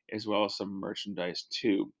 as well as some merchandise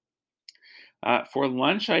too. For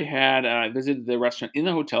lunch, I visited the restaurant in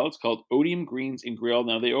the hotel. It's called Odium Greens and Grill.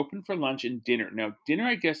 Now they open for lunch and dinner. Now dinner,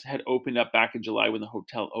 I guess, had opened up back in July when the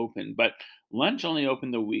hotel opened, but lunch only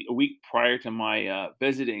opened a week prior to my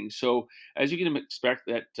visiting. So as you can expect,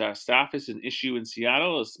 that staff is an issue in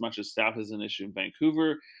Seattle as much as staff is an issue in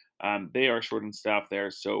Vancouver. They are short on staff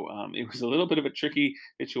there, so it was a little bit of a tricky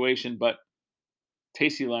situation, but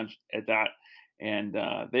tasty lunch at that. And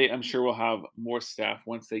I'm sure, will have more staff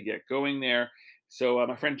once they get going there. So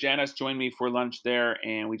my friend Janice joined me for lunch there,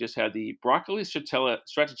 and we just had the broccoli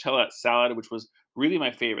stracciatella salad, which was really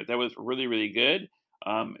my favorite. That was really really good.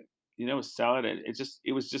 Um, salad.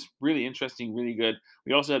 It was just really interesting, really good.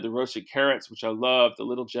 We also had the roasted carrots, which I love, the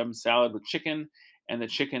little gem salad with chicken, and the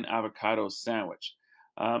chicken avocado sandwich.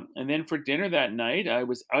 And then for dinner that night, I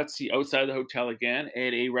was outside the hotel again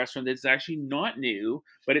at a restaurant that's actually not new,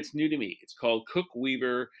 but it's new to me. It's called Cook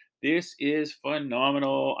Weaver. This is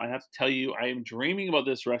phenomenal. I have to tell you, I am dreaming about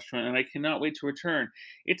this restaurant and I cannot wait to return.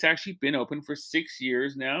 It's actually been open for 6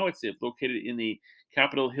 years now. It's located in the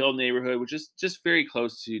Capitol Hill neighborhood, which is just very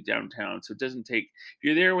close to downtown. So it doesn't take, if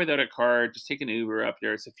you're there without a car, just take an Uber up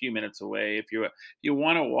there. It's a few minutes away. If you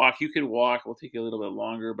want to walk, you can walk. It will take you a little bit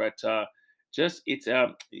longer, but just it's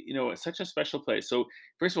such a special place. So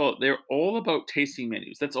first of all, they're all about tasting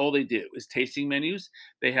menus. That's all they do is tasting menus.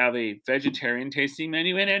 They have a vegetarian tasting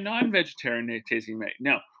menu and a non-vegetarian tasting menu.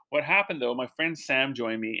 Now what happened though, my friend Sam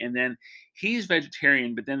joined me, and then he's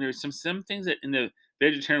vegetarian, but then there's some things that in the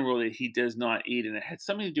vegetarian world that he does not eat, and it had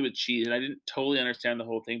something to do with cheese, and I didn't totally understand the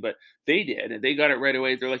whole thing, but they did, and they got it right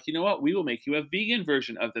away. They're like, you know what, we will make you a vegan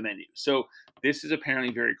version of the menu. So this is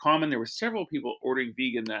apparently very common. There were several people ordering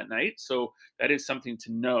vegan that night, so that is something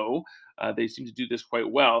to know. They seem to do this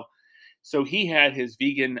quite well. So he had his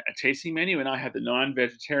vegan tasting menu, and I had the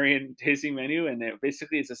non-vegetarian tasting menu, and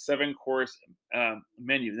basically it's a 7-course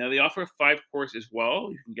menu. Now they offer a 5-course as well.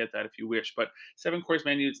 You can get that if you wish, but 7-course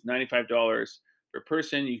menu, it's $95 per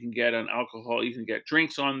person. You can get an alcohol, you can get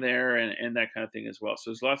drinks on there, and that kind of thing as well.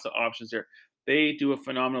 So there's lots of options there. They do a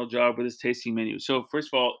phenomenal job with this tasting menu. So first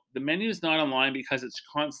of all, the menu is not online because it's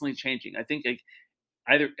constantly changing. I think like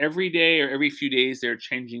either every day or every few days they're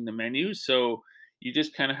changing the menu. So you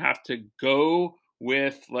just kind of have to go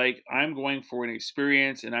with like, I'm going for an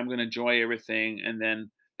experience and I'm going to enjoy everything. And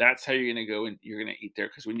then that's how you're going to go and you're going to eat there.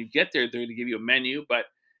 Because when you get there, they're going to give you a menu, but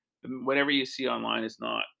whatever you see online is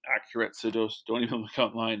not accurate. So just don't even look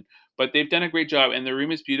online. But they've done a great job, and the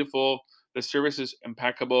room is beautiful. The service is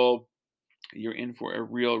impeccable. You're in for a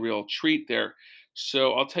real, real treat there.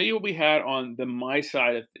 So I'll tell you what we had on the my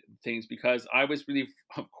side of things because I was really,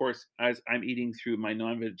 of course, as I'm eating through my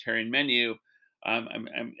non-vegetarian menu, I'm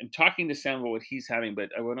talking to Sam about what he's having, but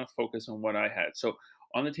I want to focus on what I had. So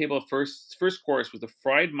on the table, first course was the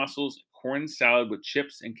fried mussels corn salad with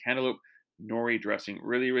chips and cantaloupe nori dressing.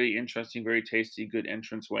 Really, really interesting, very tasty, good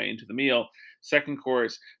entrance way into the meal. Second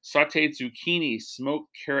course, sautéed zucchini, smoked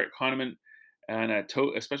carrot condiment, and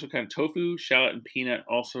a special kind of tofu, shallot, and peanut.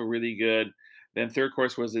 Also really good. Then third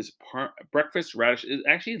course was this breakfast radish. It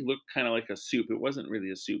actually looked kind of like a soup. It wasn't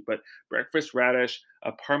really a soup, but breakfast radish,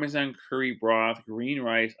 a parmesan curry broth, green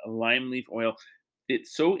rice, a lime leaf oil.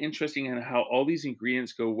 It's so interesting in how all these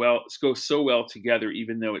ingredients go so well together,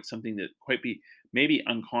 even though it's something that quite be maybe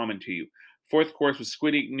uncommon to you. Fourth course was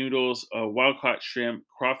squid ink noodles, wild caught shrimp,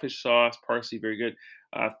 crawfish sauce, parsley, very good.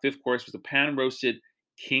 Fifth course was a pan roasted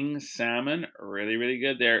king salmon, really, really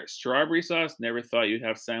good there. Strawberry sauce, never thought you'd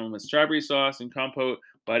have salmon with strawberry sauce and compote,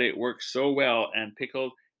 but it works so well. And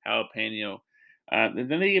pickled jalapeno. And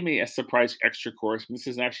then they gave me a surprise extra course. This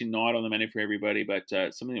is actually not on the menu for everybody, but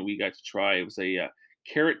something that we got to try. It was a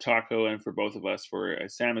carrot taco, and for both of us, for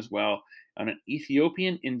Sam as well, on an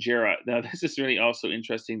Ethiopian injera. Now, this is really also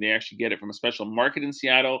interesting. They actually get it from a special market in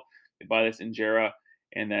Seattle. They buy this injera,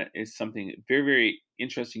 and that is something very, very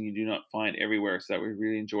interesting you do not find everywhere. So that we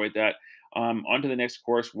really enjoyed that. On to the next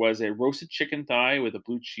course was a roasted chicken thigh with a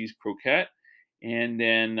blue cheese croquette. And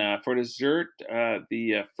then for dessert,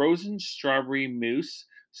 the frozen strawberry mousse,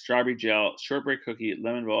 strawberry gel, shortbread cookie,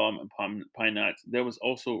 lemon balm, and pine nuts. That was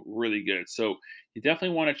also really good. So you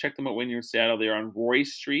definitely want to check them out when you're in Seattle. They're on Roy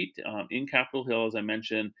Street in Capitol Hill, as I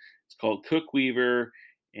mentioned. It's called Cook Weaver,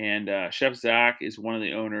 and Chef Zach is one of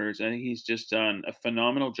the owners. I think he's just done a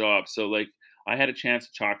phenomenal job. So like, I had a chance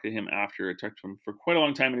to talk to him after. I talked to him for quite a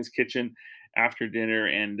long time in his kitchen after dinner,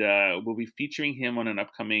 and we'll be featuring him on an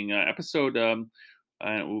upcoming episode.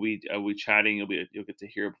 We'll be chatting. You'll get to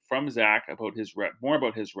hear from Zach about more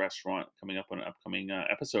about his restaurant coming up on an upcoming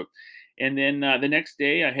episode. And then the next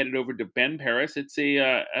day, I headed over to Ben Paris. It's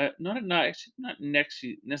actually not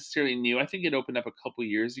necessarily new. I think it opened up a couple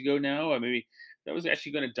years ago now. Maybe I was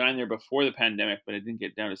actually going to dine there before the pandemic, but I didn't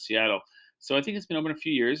get down to Seattle. So I think it's been open a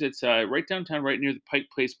few years. It's right downtown, right near the Pike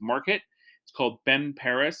Place Market. It's called Ben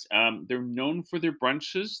Paris. They're known for their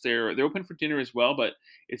brunches. They're open for dinner as well, but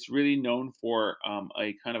it's really known for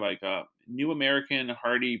a kind of like a new American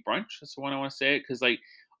hearty brunch. That's the one I want to say it because like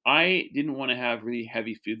I didn't want to have really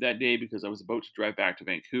heavy food that day because I was about to drive back to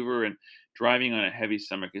Vancouver, and driving on a heavy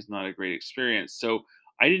stomach is not a great experience. So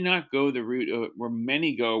I did not go the route where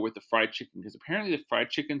many go with the fried chicken because apparently the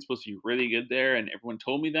fried chicken's supposed to be really good there, and everyone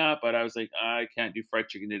told me that. But I was like, I can't do fried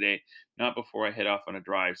chicken today, not before I head off on a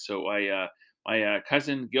drive. So my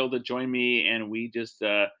cousin Gilda joined me, and we just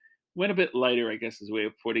went a bit lighter, I guess is a way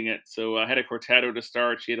of putting it. So I had a cortado to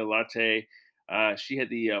start. She had a latte. She had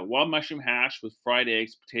the wild mushroom hash with fried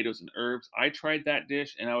eggs, potatoes, and herbs. I tried that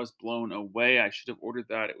dish, and I was blown away. I should have ordered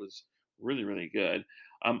that. It was really, really good.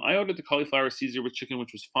 I ordered the cauliflower Caesar with chicken,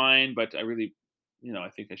 which was fine, but I really, I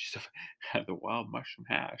think I should have had the wild mushroom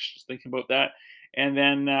hash. Just thinking about that. And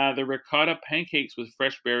then the ricotta pancakes with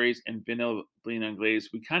fresh berries and vanilla bean anglaise.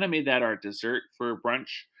 We kind of made that our dessert for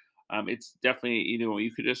brunch. It's definitely,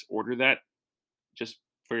 you could just order that just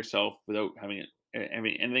for yourself without having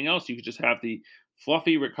anything else. You could just have the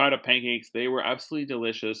fluffy ricotta pancakes. They were absolutely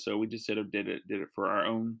delicious. So we just did it for our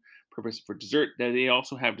own purpose for dessert. They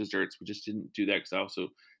also have desserts. We just didn't do that because I also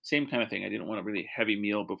same kind of thing. I didn't want a really heavy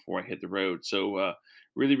meal before I hit the road. So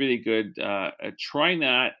really, really good trying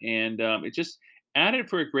that, and it just added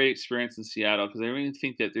for a great experience in Seattle because I really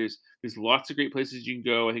think that there's lots of great places you can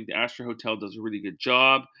go. I think the Astor Hotel does a really good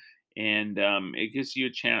job, and it gives you a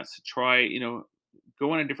chance to try,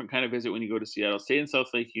 go on a different kind of visit when you go to Seattle. Stay in South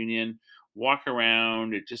Lake Union, walk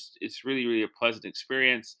around. It's really, really a pleasant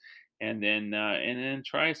experience. And then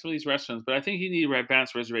try some of these restaurants. But I think you need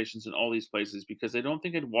advanced reservations in all these places because I don't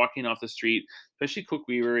think I'd walking off the street, especially Cook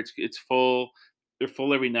Weaver. It's full. They're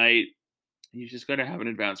full every night. You just got to have an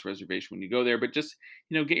advanced reservation when you go there. But just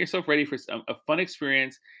get yourself ready for a fun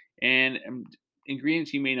experience and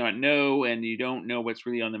ingredients you may not know, and you don't know what's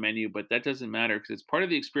really on the menu. But that doesn't matter because it's part of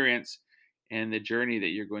the experience and the journey that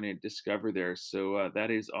you're going to discover there. So that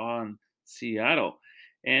is on Seattle.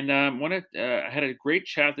 And I had a great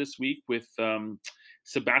chat this week with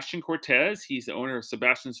Sebastian Cortez. He's the owner of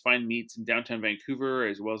Sebastian's Fine Meats in downtown Vancouver,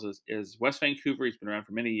 as well as West Vancouver. He's been around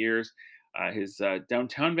for many years. His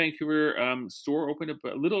downtown Vancouver store opened up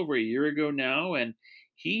a little over a year ago now, and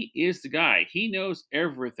he is the guy. He knows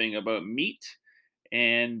everything about meat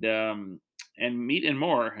and meat and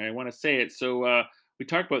more. I want to say it. So we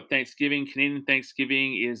talked about Thanksgiving. Canadian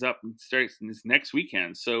Thanksgiving is up and starts this next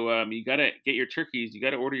weekend. So you got to get your turkeys. You got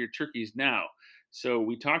to order your turkeys now. So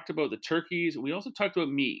we talked about the turkeys. We also talked about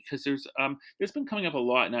meat because there's been coming up a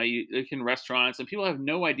lot now. You like in restaurants and people have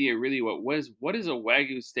no idea really what is a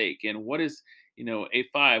Wagyu steak and what is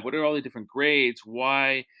A5. What are all the different grades?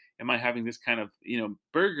 Why am I having this kind of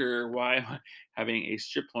burger? Why am I having a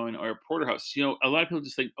strip loin or a porterhouse? A lot of people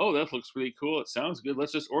just think, oh, that looks really cool. It sounds good.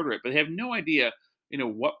 Let's just order it. But they have no idea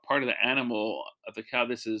what part of the animal of the cow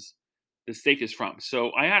the steak is from.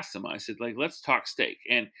 So I asked them, I said, like, let's talk steak.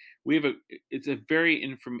 And it's a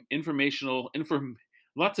very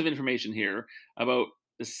lots of information here about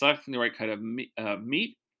selecting the right kind of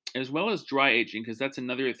meat as well as dry aging, because that's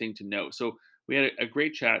another thing to know. So we had a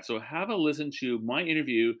great chat. So have a listen to my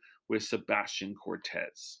interview with Sebastian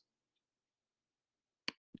Cortez.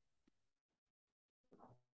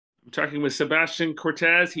 I'm talking with Sebastian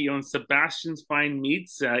Cortez. He owns Sebastian's Fine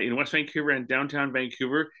Meats in West Vancouver and downtown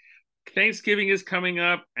Vancouver. Thanksgiving is coming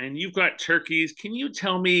up, and you've got turkeys. Can you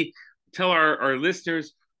tell our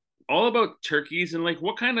listeners all about turkeys and like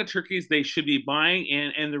what kind of turkeys they should be buying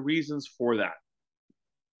and the reasons for that?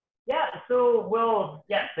 Yeah,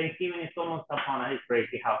 Thanksgiving is almost upon us. It's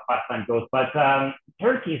crazy how fast time goes. But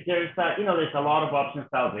turkeys, there's a lot of options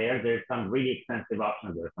out there. There's some really expensive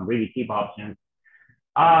options. There's some really cheap options.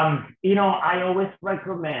 I always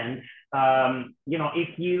recommend,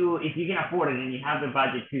 if you can afford it and you have the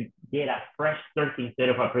budget to get a fresh turkey instead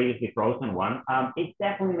of a previously frozen one, it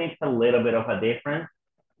definitely makes a little bit of a difference.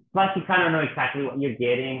 Plus, you kind of know exactly what you're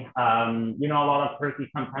getting. A lot of turkeys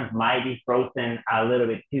sometimes might be frozen a little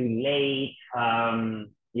bit too late.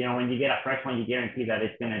 When you get a fresh one, you guarantee that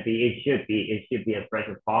it should be as fresh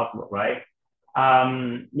as possible, right?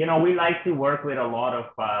 We like to work with a lot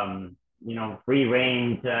of, free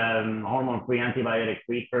range, hormone free, antibiotic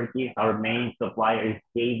free turkeys. Our main supplier is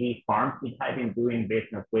JV Farms, which I've been doing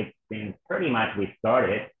business with since pretty much we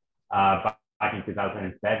started back in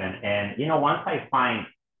 2007. And, once I find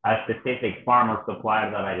a specific farm or supplier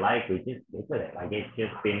that I like, we just stick with it. Like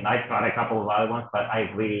I tried a couple of other ones, but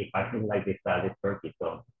I really like this turkey.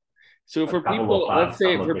 So for people, let's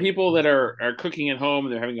say for people that are cooking at home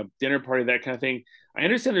and they're having a dinner party, that kind of thing, I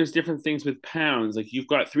understand there's different things with pounds. Like you've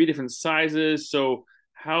got 3 different sizes. So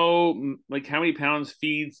how many pounds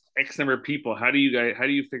feeds X number of people? How do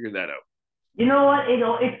you figure that out? You know what?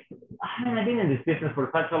 I've been in this business for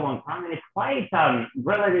such a long time, and it's quite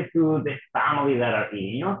relative to the family that are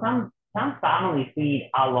eating. Some families eat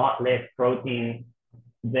a lot less protein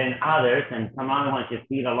than others, and some other ones just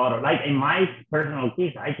eat a lot of, like in my personal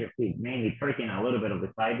case, I just eat mainly turkey and a little bit of the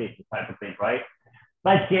side dishes type of thing, right?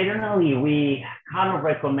 But generally, we kind of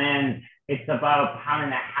recommend it's about pound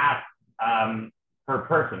and a half per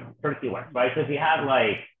person, turkey wise, right? So if you have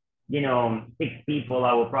 6 people,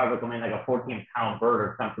 I would probably recommend like a 14-pound bird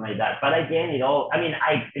or something like that. But again,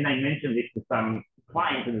 I mentioned this to some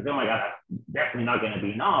clients and they say, oh my God, that's definitely not going to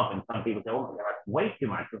be enough. And some people say, oh my God, that's way too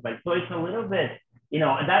much. So it's a little bit,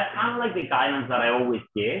 that's kind of like the guidance that I always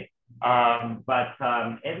give. But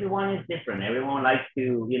everyone is different. Everyone likes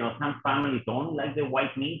to, some families only like the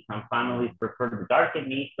white meat. Some families prefer the darker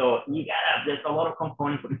meat. So there's a lot of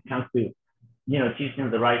components when it comes to, choosing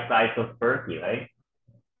the right size of turkey, right?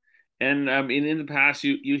 And in the past,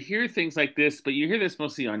 you hear things like this, but you hear this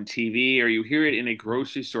mostly on TV or you hear it in a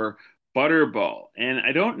grocery store, butterball. And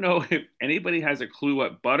I don't know if anybody has a clue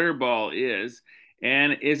what butterball is.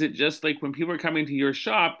 And is it just like when people are coming to your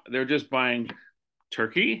shop, they're just buying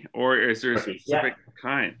turkey, or is there a Turkey, yeah. specific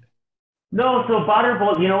kind? No, so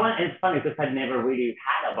butterball, you know what? It's funny because I've never really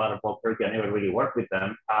had a butterball turkey. I never really worked with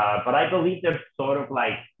them. But I believe they're sort of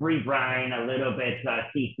like pre-brine, a little bit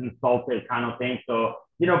seasoned, salted kind of thing. So,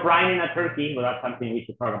 brining a turkey, well, that's something we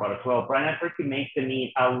should talk about as well. Brining a turkey makes the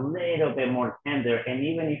meat a little bit more tender. And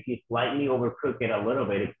even if you slightly overcook it a little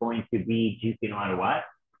bit, it's going to be juicy no matter what.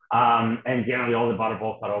 And generally all the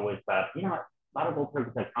butterballs are always, butterball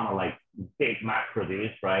turkeys are kind of like big mass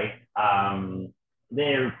produced, right?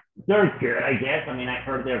 They're good, I guess. I mean, I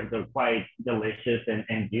heard they're quite delicious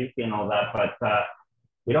and juicy and all that, but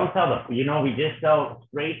we don't sell them. We just sell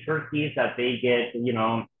straight turkeys that they get,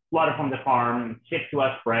 slaughtered from the farm, shipped to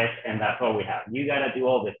us fresh, and that's all we have. You got to do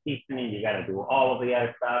all the seasoning, you got to do all of the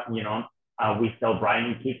other stuff. We sell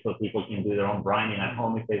brining kits so people can do their own brining at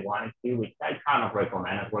home if they wanted to, which I kind of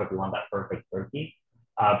recommend as well if you want that perfect turkey.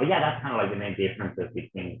 But yeah, that's kind of like the main differences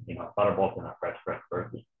between butterballs and a fresh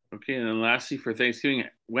turkey. Okay, and then lastly, for Thanksgiving,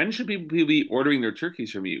 when should people be ordering their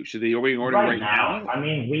turkeys from you? Should they be ordering Right right now, now? I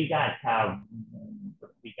mean, we got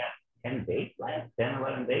 10 days left, 10,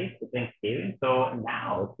 11 days to Thanksgiving. So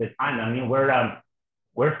now it's the time. I mean, we're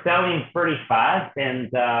we're selling pretty fast, and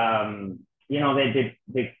the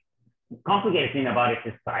complicated thing about it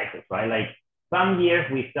is sizes, right? Like some years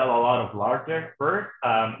we sell a lot of larger first.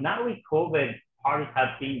 Now with COVID, parties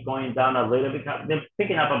have been going down a little bit. They're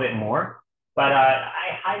picking up a bit more, but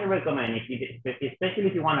I highly recommend especially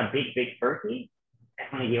if you want a big turkey,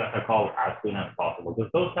 definitely give us a call as soon as possible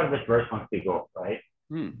because those are the first ones to go, right?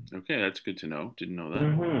 Okay, that's good to know. Didn't know that.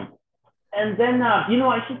 Mm-hmm. And then,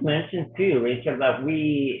 I should mention too, Richard, that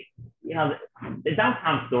the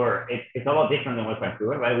downtown store, it's a lot different than West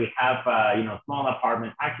Vancouver, right? We have, small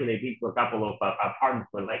apartments. Actually, these were a couple of apartments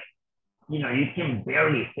where, like, you can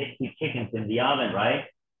barely fit two chickens in the oven, right?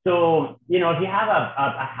 So, if you have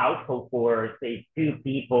a household for, say, two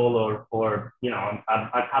people or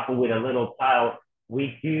a couple with a little child,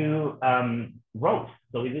 we do roast.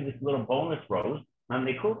 So we do this little bonus roast. And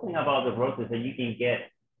the cool thing about the roast is that you can get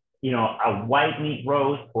a white meat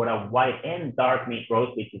roast or a white and dark meat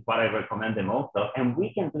roast, which is what I recommend the most of. And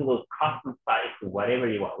we can do those custom sized to whatever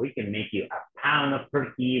you want. We can make you a pound of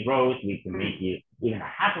turkey roast. We can make you even a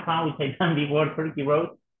half a pound, we say done before turkey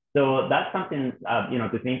roast. So that's something,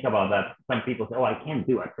 to think about that some people say, oh, I can't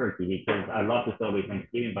do a turkey because I love to celebrate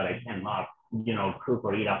Thanksgiving, but I cannot, cook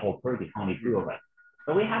or eat a whole turkey. It's only two of us.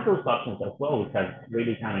 So we have those options as well, which are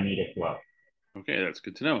really kind of neat as well. Okay, that's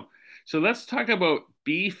good to know. So let's talk about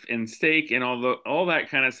beef and steak and all that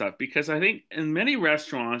kind of stuff because I think in many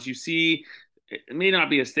restaurants you see it may not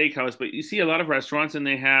be a steakhouse, but you see a lot of restaurants and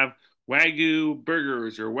they have Wagyu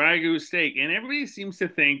burgers or Wagyu steak, and everybody seems to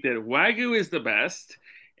think that Wagyu is the best.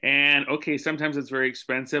 And okay, sometimes it's very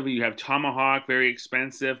expensive. You have tomahawk, very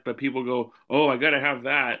expensive, but people go, "Oh, I got to have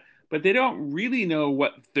that." But they don't really know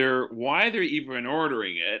why they're even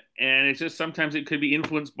ordering it, and it's just sometimes it could be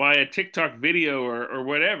influenced by a TikTok video or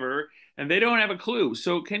whatever, and they don't have a clue.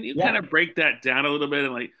 So can you kind Yeah. of break that down a little bit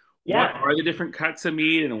and like what Yeah. are the different cuts of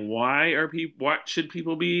meat and what should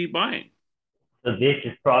people be buying? So this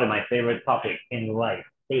is probably my favorite topic in life,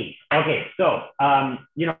 steak. Okay, so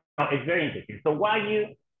it's very interesting. So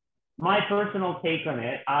Wagyu, my personal take on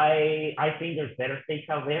it, I think there's better steaks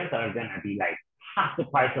out there that are gonna be like half the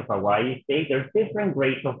price of a Wagyu steak. There's different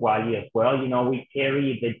grades of Wagyu as well. We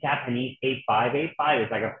carry the Japanese A5. A5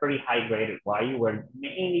 is like a pretty high graded Wagyu where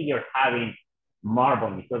mainly you're having marble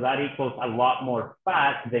meat. So that equals a lot more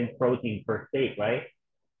fat than protein per steak, right?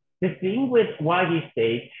 The thing with Wagyu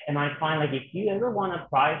steak, and I find like if you ever want to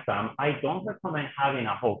try some, I don't recommend having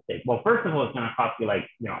a whole steak. Well, first of all, it's going to cost you like,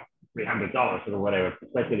 $300 or whatever,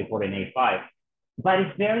 especially for an A5. But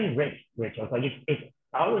it's very rich, rich. It's like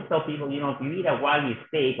I always tell people, if you eat a Wagyu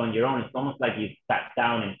steak on your own, it's almost like you sat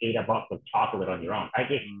down and ate a box of chocolate on your own.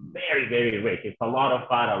 Like it's Mm. very, very rich. It's a lot of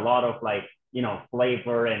fat, a lot of like,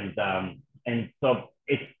 flavor and so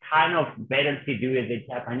it's kind of better to do it the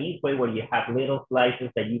Japanese way where you have little slices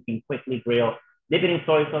that you can quickly grill, dip it in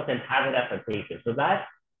soy sauce and have it as a taster. So that's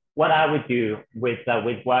what I would do with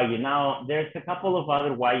Wagyu. Now there's a couple of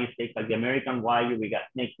other Wagyu steaks like the American Wagyu. We got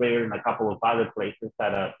Snake River and a couple of other places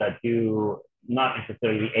that do not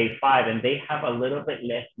necessarily A5, and they have a little bit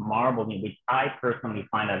less marbling, which I personally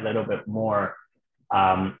find a little bit more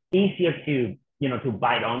easier to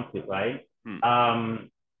bite onto, right? Hmm.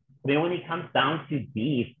 Then when it comes down to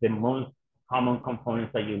beef, the most common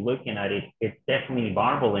components that you're looking at it's definitely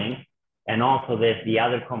marbling. And also there's the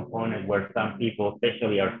other component where some people,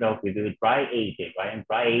 especially ourselves, we do dry aging, right? And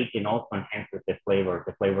dry aging also enhances the flavor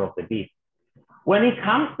of the beef. When it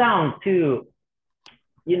comes down to,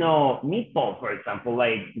 meatballs, for example,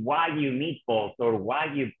 like Wagyu meatballs or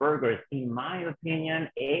Wagyu burgers, in my opinion,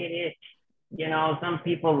 it is some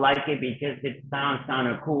people like it because it sounds kind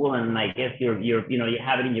of cool, and I guess you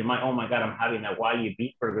have it in your mind. Oh my God, I'm having a Wagyu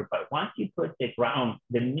beef burger. But once you put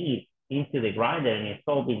the meat into the grinder and it's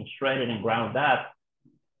all been shredded and ground up,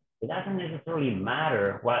 it doesn't necessarily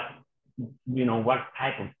matter what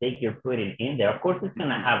type of steak you're putting in there. Of course, it's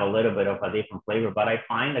gonna have a little bit of a different flavor, but I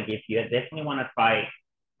find like if you definitely want to try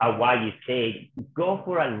a Wagyu steak, go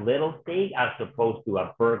for a little steak as opposed to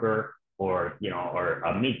a burger or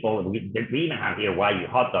a meatball. We even have here Wagyu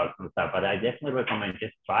hot dogs and stuff, but I definitely recommend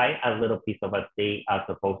just try a little piece of a steak as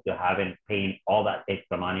opposed to having paying all that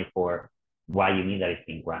extra money for Wagyu meat that is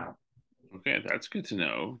being ground. Okay, that's good to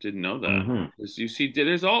know. Didn't know that. Mm-hmm. Because you see,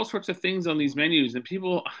 there's all sorts of things on these menus, and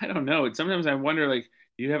people, I don't know. Sometimes I wonder, like,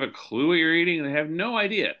 you have a clue what you're eating, and they have no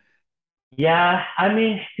idea. Yeah, I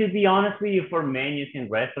mean, to be honest with you, for menus in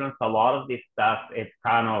restaurants, a lot of this stuff, it's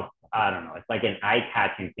kind of, I don't know, it's like an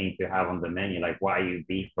eye-catching thing to have on the menu, like Wagyu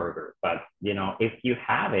beef burger. But, if you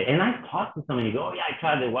have it, and I've talked to somebody, go, oh, yeah, I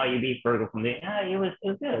tried the Wagyu beef burger from there. Yeah, it was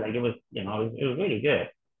good. Like, it was really good.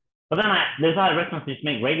 But then there's other restaurants which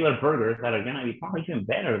make regular burgers that are gonna be probably even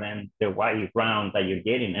better than the white ground that you're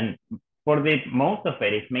getting. And for the most of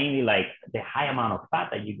it, it's mainly like the high amount of fat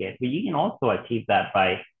that you get. But you can also achieve that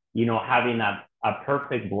by, having a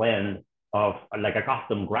perfect blend of like a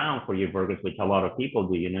custom ground for your burgers, which a lot of people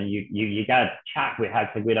do. You got chuck which has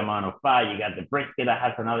a good amount of fat. You got the brisket that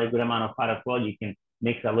has another good amount of fat as well. You can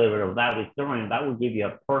mix a little bit of that with sirloin. That will give you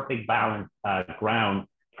a perfect balance ground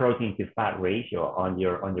protein to fat ratio on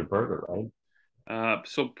your burger, right?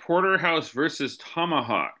 So porterhouse versus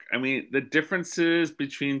tomahawk. I mean, the differences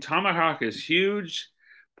between tomahawk is huge.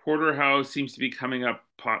 Porterhouse seems to be coming up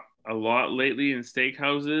a lot lately in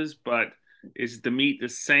steakhouses, but is the meat the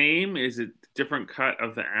same? Is it different cut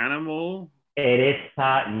of the animal? It is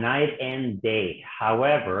night and day.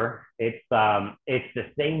 However, it's the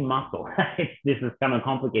same muscle. This is kind of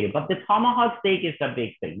complicated, but the tomahawk steak is a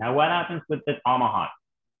big thing. Now, what happens with the tomahawk?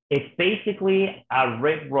 It's basically a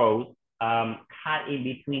rib roast cut in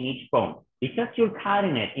between each bone. Because you're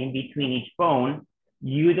cutting it in between each bone,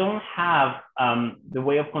 you don't have the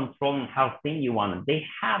way of controlling how thin you want them. They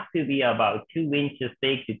have to be about 2 inches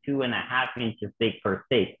thick to 2.5 inches thick per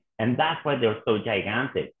steak. And that's why they're so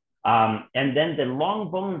gigantic. And then the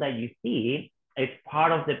long bone that you see is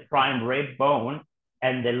part of the prime rib bone.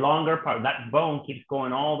 And the longer part, that bone keeps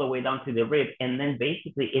going all the way down to the rib. And then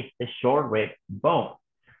basically it's the short rib bone.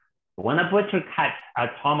 When a butcher cuts a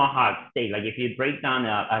tomahawk steak, like if you break down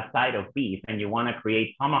a side of beef and you want to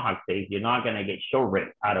create tomahawk steaks, you're not going to get short rib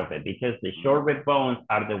out of it because the short rib bones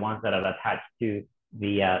are the ones that are attached to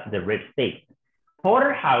the rib steak.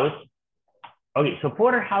 Porterhouse, okay, so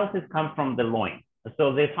porterhouses come from the loin.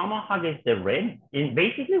 So the tomahawk is the rib. And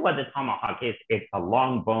basically what the tomahawk is, it's a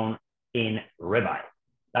long bone in ribeye.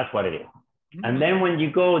 That's what it is. And then when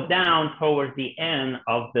you go down towards the end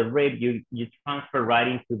of the rib, you transfer right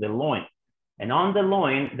into the loin. And on the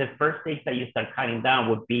loin, the first steaks that you start cutting down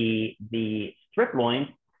would be the strip loin.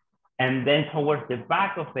 And then towards the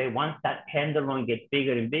back of it, once that tenderloin gets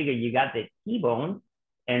bigger and bigger, you got the T-bone.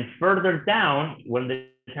 And further down, when the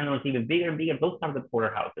tenderloin is even bigger and bigger, those are the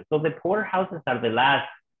porterhouses. So the porterhouses are the last,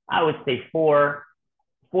 I would say, four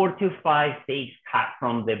to five steaks cut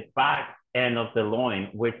from the back end of the loin,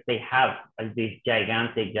 which they have this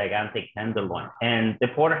gigantic tenderloin. And the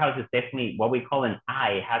porterhouse is definitely what we call an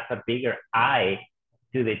eye, has a bigger eye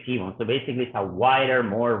to the T-bone. So basically it's a wider,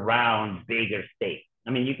 more round, bigger steak.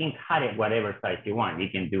 I mean, you can cut it whatever size you want. You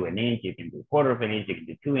can do an inch, you can do a quarter of an inch, you can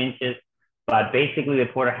do 2 inches. But basically the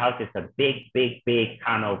porterhouse is a big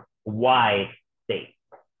kind of wide steak.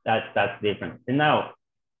 That's different. And now,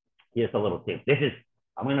 here's a little tip.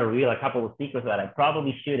 I'm going to reveal a couple of secrets that I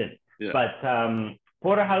probably shouldn't. Yeah. But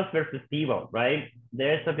porterhouse versus T-bone, right?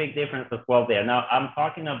 There's a big difference as well there. Now, I'm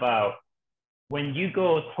talking about when you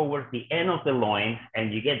go towards the end of the loin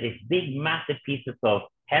and you get these big, massive pieces of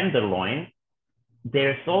tenderloin,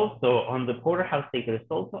 there's also, on the porterhouse steak, there's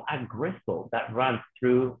also a gristle that runs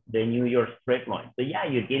through the New York strip loin. So yeah,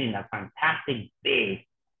 you're getting a fantastic big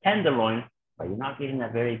tenderloin, but you're not getting a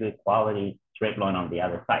very good quality strip loin on the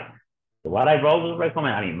other side. So what I always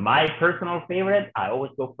recommend, I mean, my personal favorite, I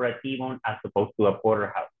always go for a T-bone as opposed to a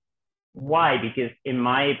porterhouse. Why? Because in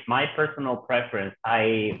my personal preference,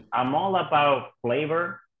 I'm all about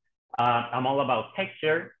flavor. I'm all about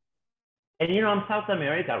texture. And I'm South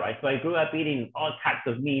America, right? So I grew up eating all types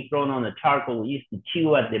of meat thrown on the charcoal. We used to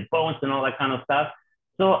chew at the bones and all that kind of stuff.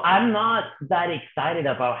 So I'm not that excited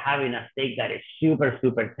about having a steak that is super,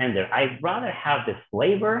 super tender. I'd rather have the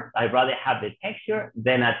flavor. I'd rather have the texture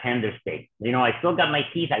than a tender steak. I still got my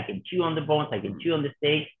teeth. I can chew on the bones. I can chew on the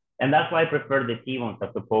steak. And that's why I prefer the T-bones as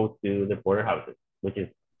opposed to the porterhouses, which is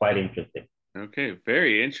quite interesting. Okay,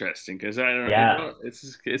 very interesting because I don't know,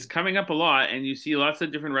 it's coming up a lot, and you see lots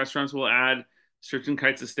of different restaurants will add certain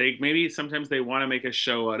kinds of steak. Maybe sometimes they want to make a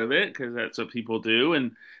show out of it because that's what people do,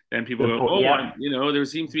 and then people go, oh, yeah. There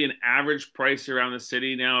seems to be an average price around the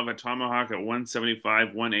city now of a tomahawk at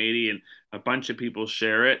 175, 180, and a bunch of people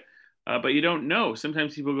share it. But you don't know.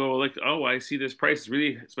 Sometimes people go like, oh, I see this price is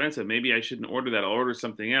really expensive. Maybe I shouldn't order that. I'll order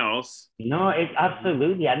something else. No, it's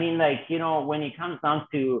absolutely. I mean, when it comes down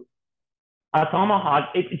to a tomahawk,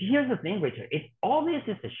 here's the thing, Richard. It's all this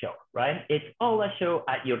is a show, right? It's all a show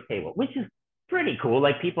at your table, which is pretty cool.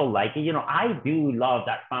 Like people like it. I do love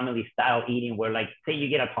that family style eating where, like, say you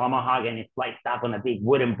get a tomahawk and it's sliced up on a big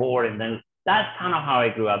wooden board, and then that's kind of how I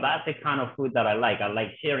grew up. That's the kind of food that I like. I like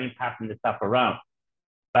sharing, passing the stuff around.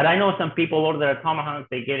 But I know some people order a tomahawk,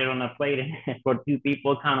 they get it on a plate, and for two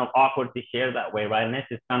people, kind of awkward to share that way, right? And this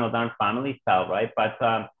is kind of done family style, right? But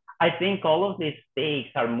I think all of these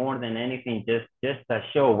steaks are more than anything just a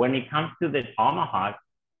show. When it comes to the tomahawk,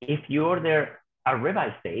 if you order a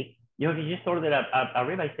ribeye steak, you just ordered a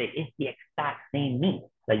ribeye steak. It's the exact same meat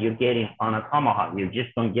that you're getting on a tomahawk. You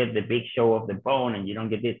just don't get the big show of the bone, and you don't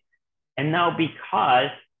get this. And now because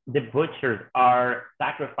the butchers are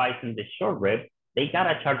sacrificing the short rib, they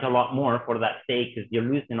gotta charge a lot more for that steak because you're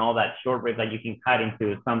losing all that short rib that you can cut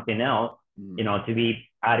into something else, to be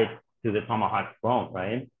added to the tomahawk bone,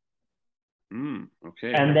 right?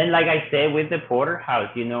 Okay. And then, like I said, with the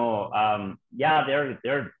porterhouse, yeah,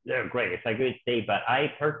 they're great. It's a good steak, but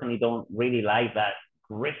I personally don't really like that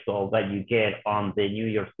gristle that you get on the New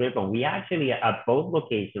York strip. And we actually at both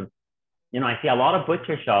locations, I see a lot of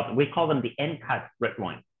butcher shops. We call them the end cut strip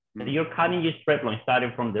loin. So you're cutting your strip loin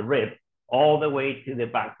starting from the rib all the way to the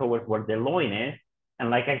back towards where the loin is. And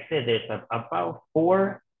like I said, there's about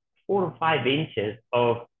 4 to 5 inches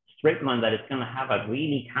of strip loin that is going to have a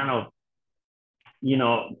really kind of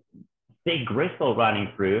thick gristle running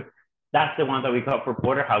through. That's the one that we cut for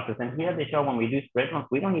porterhouses. And here at the show, when we do strip loins,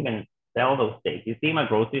 we don't even sell those steaks. You see my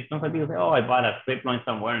grocery store, people say, "Oh, I bought a strip loin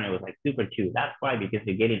somewhere and it was like super chew." That's why, because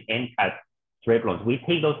you're getting end cut strip loins. We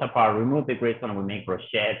take those apart, remove the gristle, and we make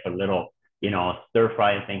brochettes or little, stir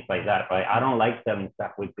fry and things like that. Right? I don't like selling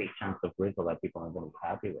stuff with big chunks of gristle that people aren't going to be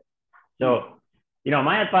happy with. So,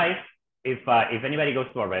 my advice, if anybody goes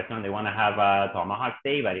to a restaurant, they want to have a tomahawk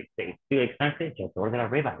steak, but it's too expensive, just order a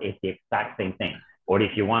ribeye. It's the exact same thing. Or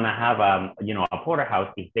if you want to have a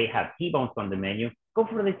porterhouse, if they have T-bones on the menu, go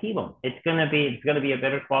for the T-bone. It's gonna be a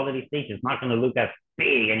better quality steak. It's not gonna look as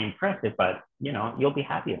big and impressive, but you'll be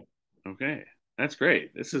happier. Okay, that's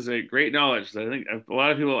great. This is a great knowledge. I think a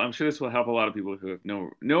lot of people. I'm sure this will help a lot of people who have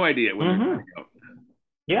no idea what they're talking about.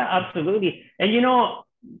 Yeah, absolutely. And a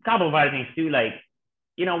couple of other things too, like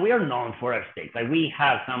we are known for our steaks. Like we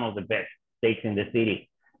have some of the best steaks in the city.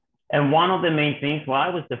 And one of the main things, well, I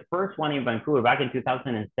was the first one in Vancouver back in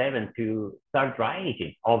 2007 to start dry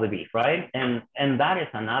aging all the beef, right? And that is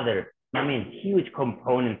another, huge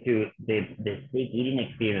component to the steak eating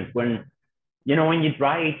experience. When you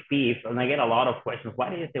dry age beef, and I get a lot of questions,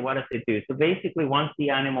 what does it do? So basically, once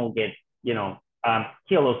the animal gets,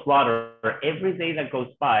 killed or slaughtered, every day that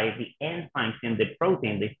goes by, the enzymes in the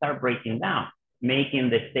protein, they start breaking down, making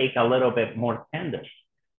the steak a little bit more tender.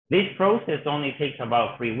 This process only takes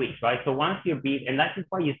about 3 weeks, right? So once your beef, and that's just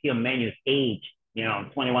why you see on menus age,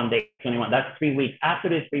 21 days, 21, that's 3 weeks. After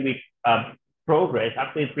the 3 weeks progress,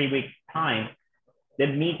 after the 3 weeks time, the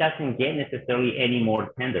meat doesn't get necessarily any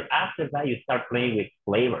more tender. After that, you start playing with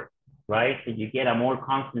flavor, right? So you get a more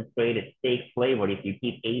concentrated steak flavor if you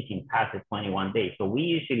keep aging past the 21 days. So we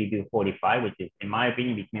usually do 45, which is, in my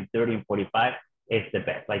opinion, between 30 and 45 is the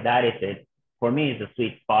best. Like that is it. For me, it's the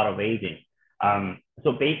sweet spot of aging.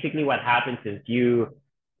 So basically what happens is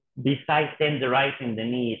besides tenderizing the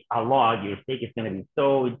meat a lot, your steak is going to be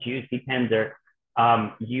so juicy tender.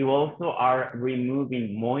 You also are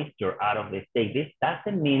removing moisture out of the steak. This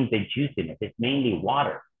doesn't mean the juiciness. It's mainly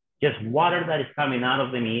water, just water that is coming out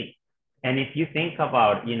of the meat. And if you think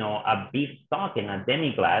about, a beef stock in a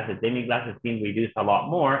demi-glace, the demi-glace has been reduced a lot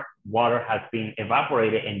more. Water has been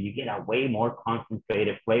evaporated, and you get a way more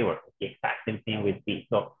concentrated flavor. It's the exact same thing with beef.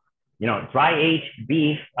 So, dry aged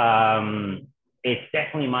beef, it's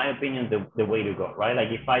definitely, in my opinion, the way to go, right? Like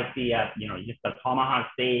if I see just a tomahawk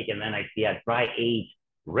steak and then I see a dry aged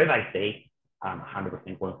ribeye steak, I'm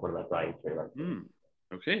 100% going for that dry aged ribeye steak.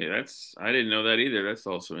 Okay, I didn't know that either. That's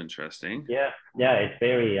also interesting. Yeah, it's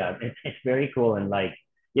very it's very cool. And like,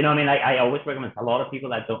 I always recommend a lot of people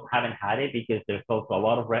that haven't had it, because there's also a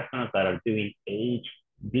lot of restaurants that are doing aged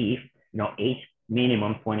beef, aged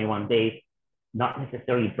minimum 21 days, not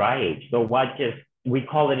necessarily dry age. So we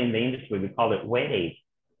call it in the industry, we call it wet age.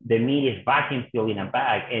 The meat is vacuum sealed in a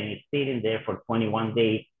bag and it's sitting there for 21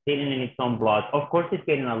 days, sitting in its own blood. Of course, it's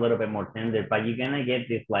getting a little bit more tender, but you're gonna get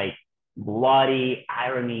this like bloody,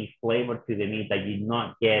 irony flavor to the meat that you do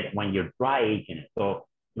not get when you're dry aging it. So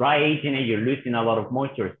dry aging it, you're losing a lot of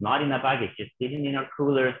moisture. It's not in a bag, it's just sitting in our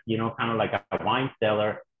coolers, kind of like a wine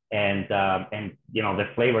cellar. And the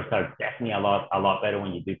flavors are definitely a lot better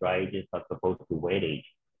when you do dry ages as opposed to wet age.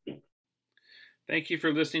 Thank you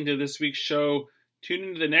for listening to this week's show. Tune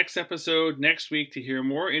into the next episode next week to hear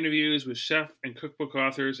more interviews with chef and cookbook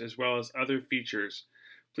authors, as well as other features.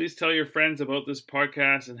 Please tell your friends about this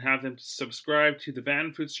podcast and have them subscribe to the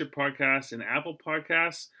Vanfoodster podcast in Apple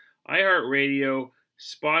Podcasts, iHeartRadio,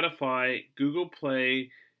 Spotify, Google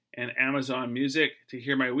Play, and Amazon Music to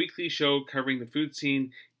hear my weekly show covering the food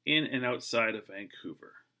scene in and outside of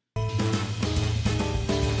Vancouver.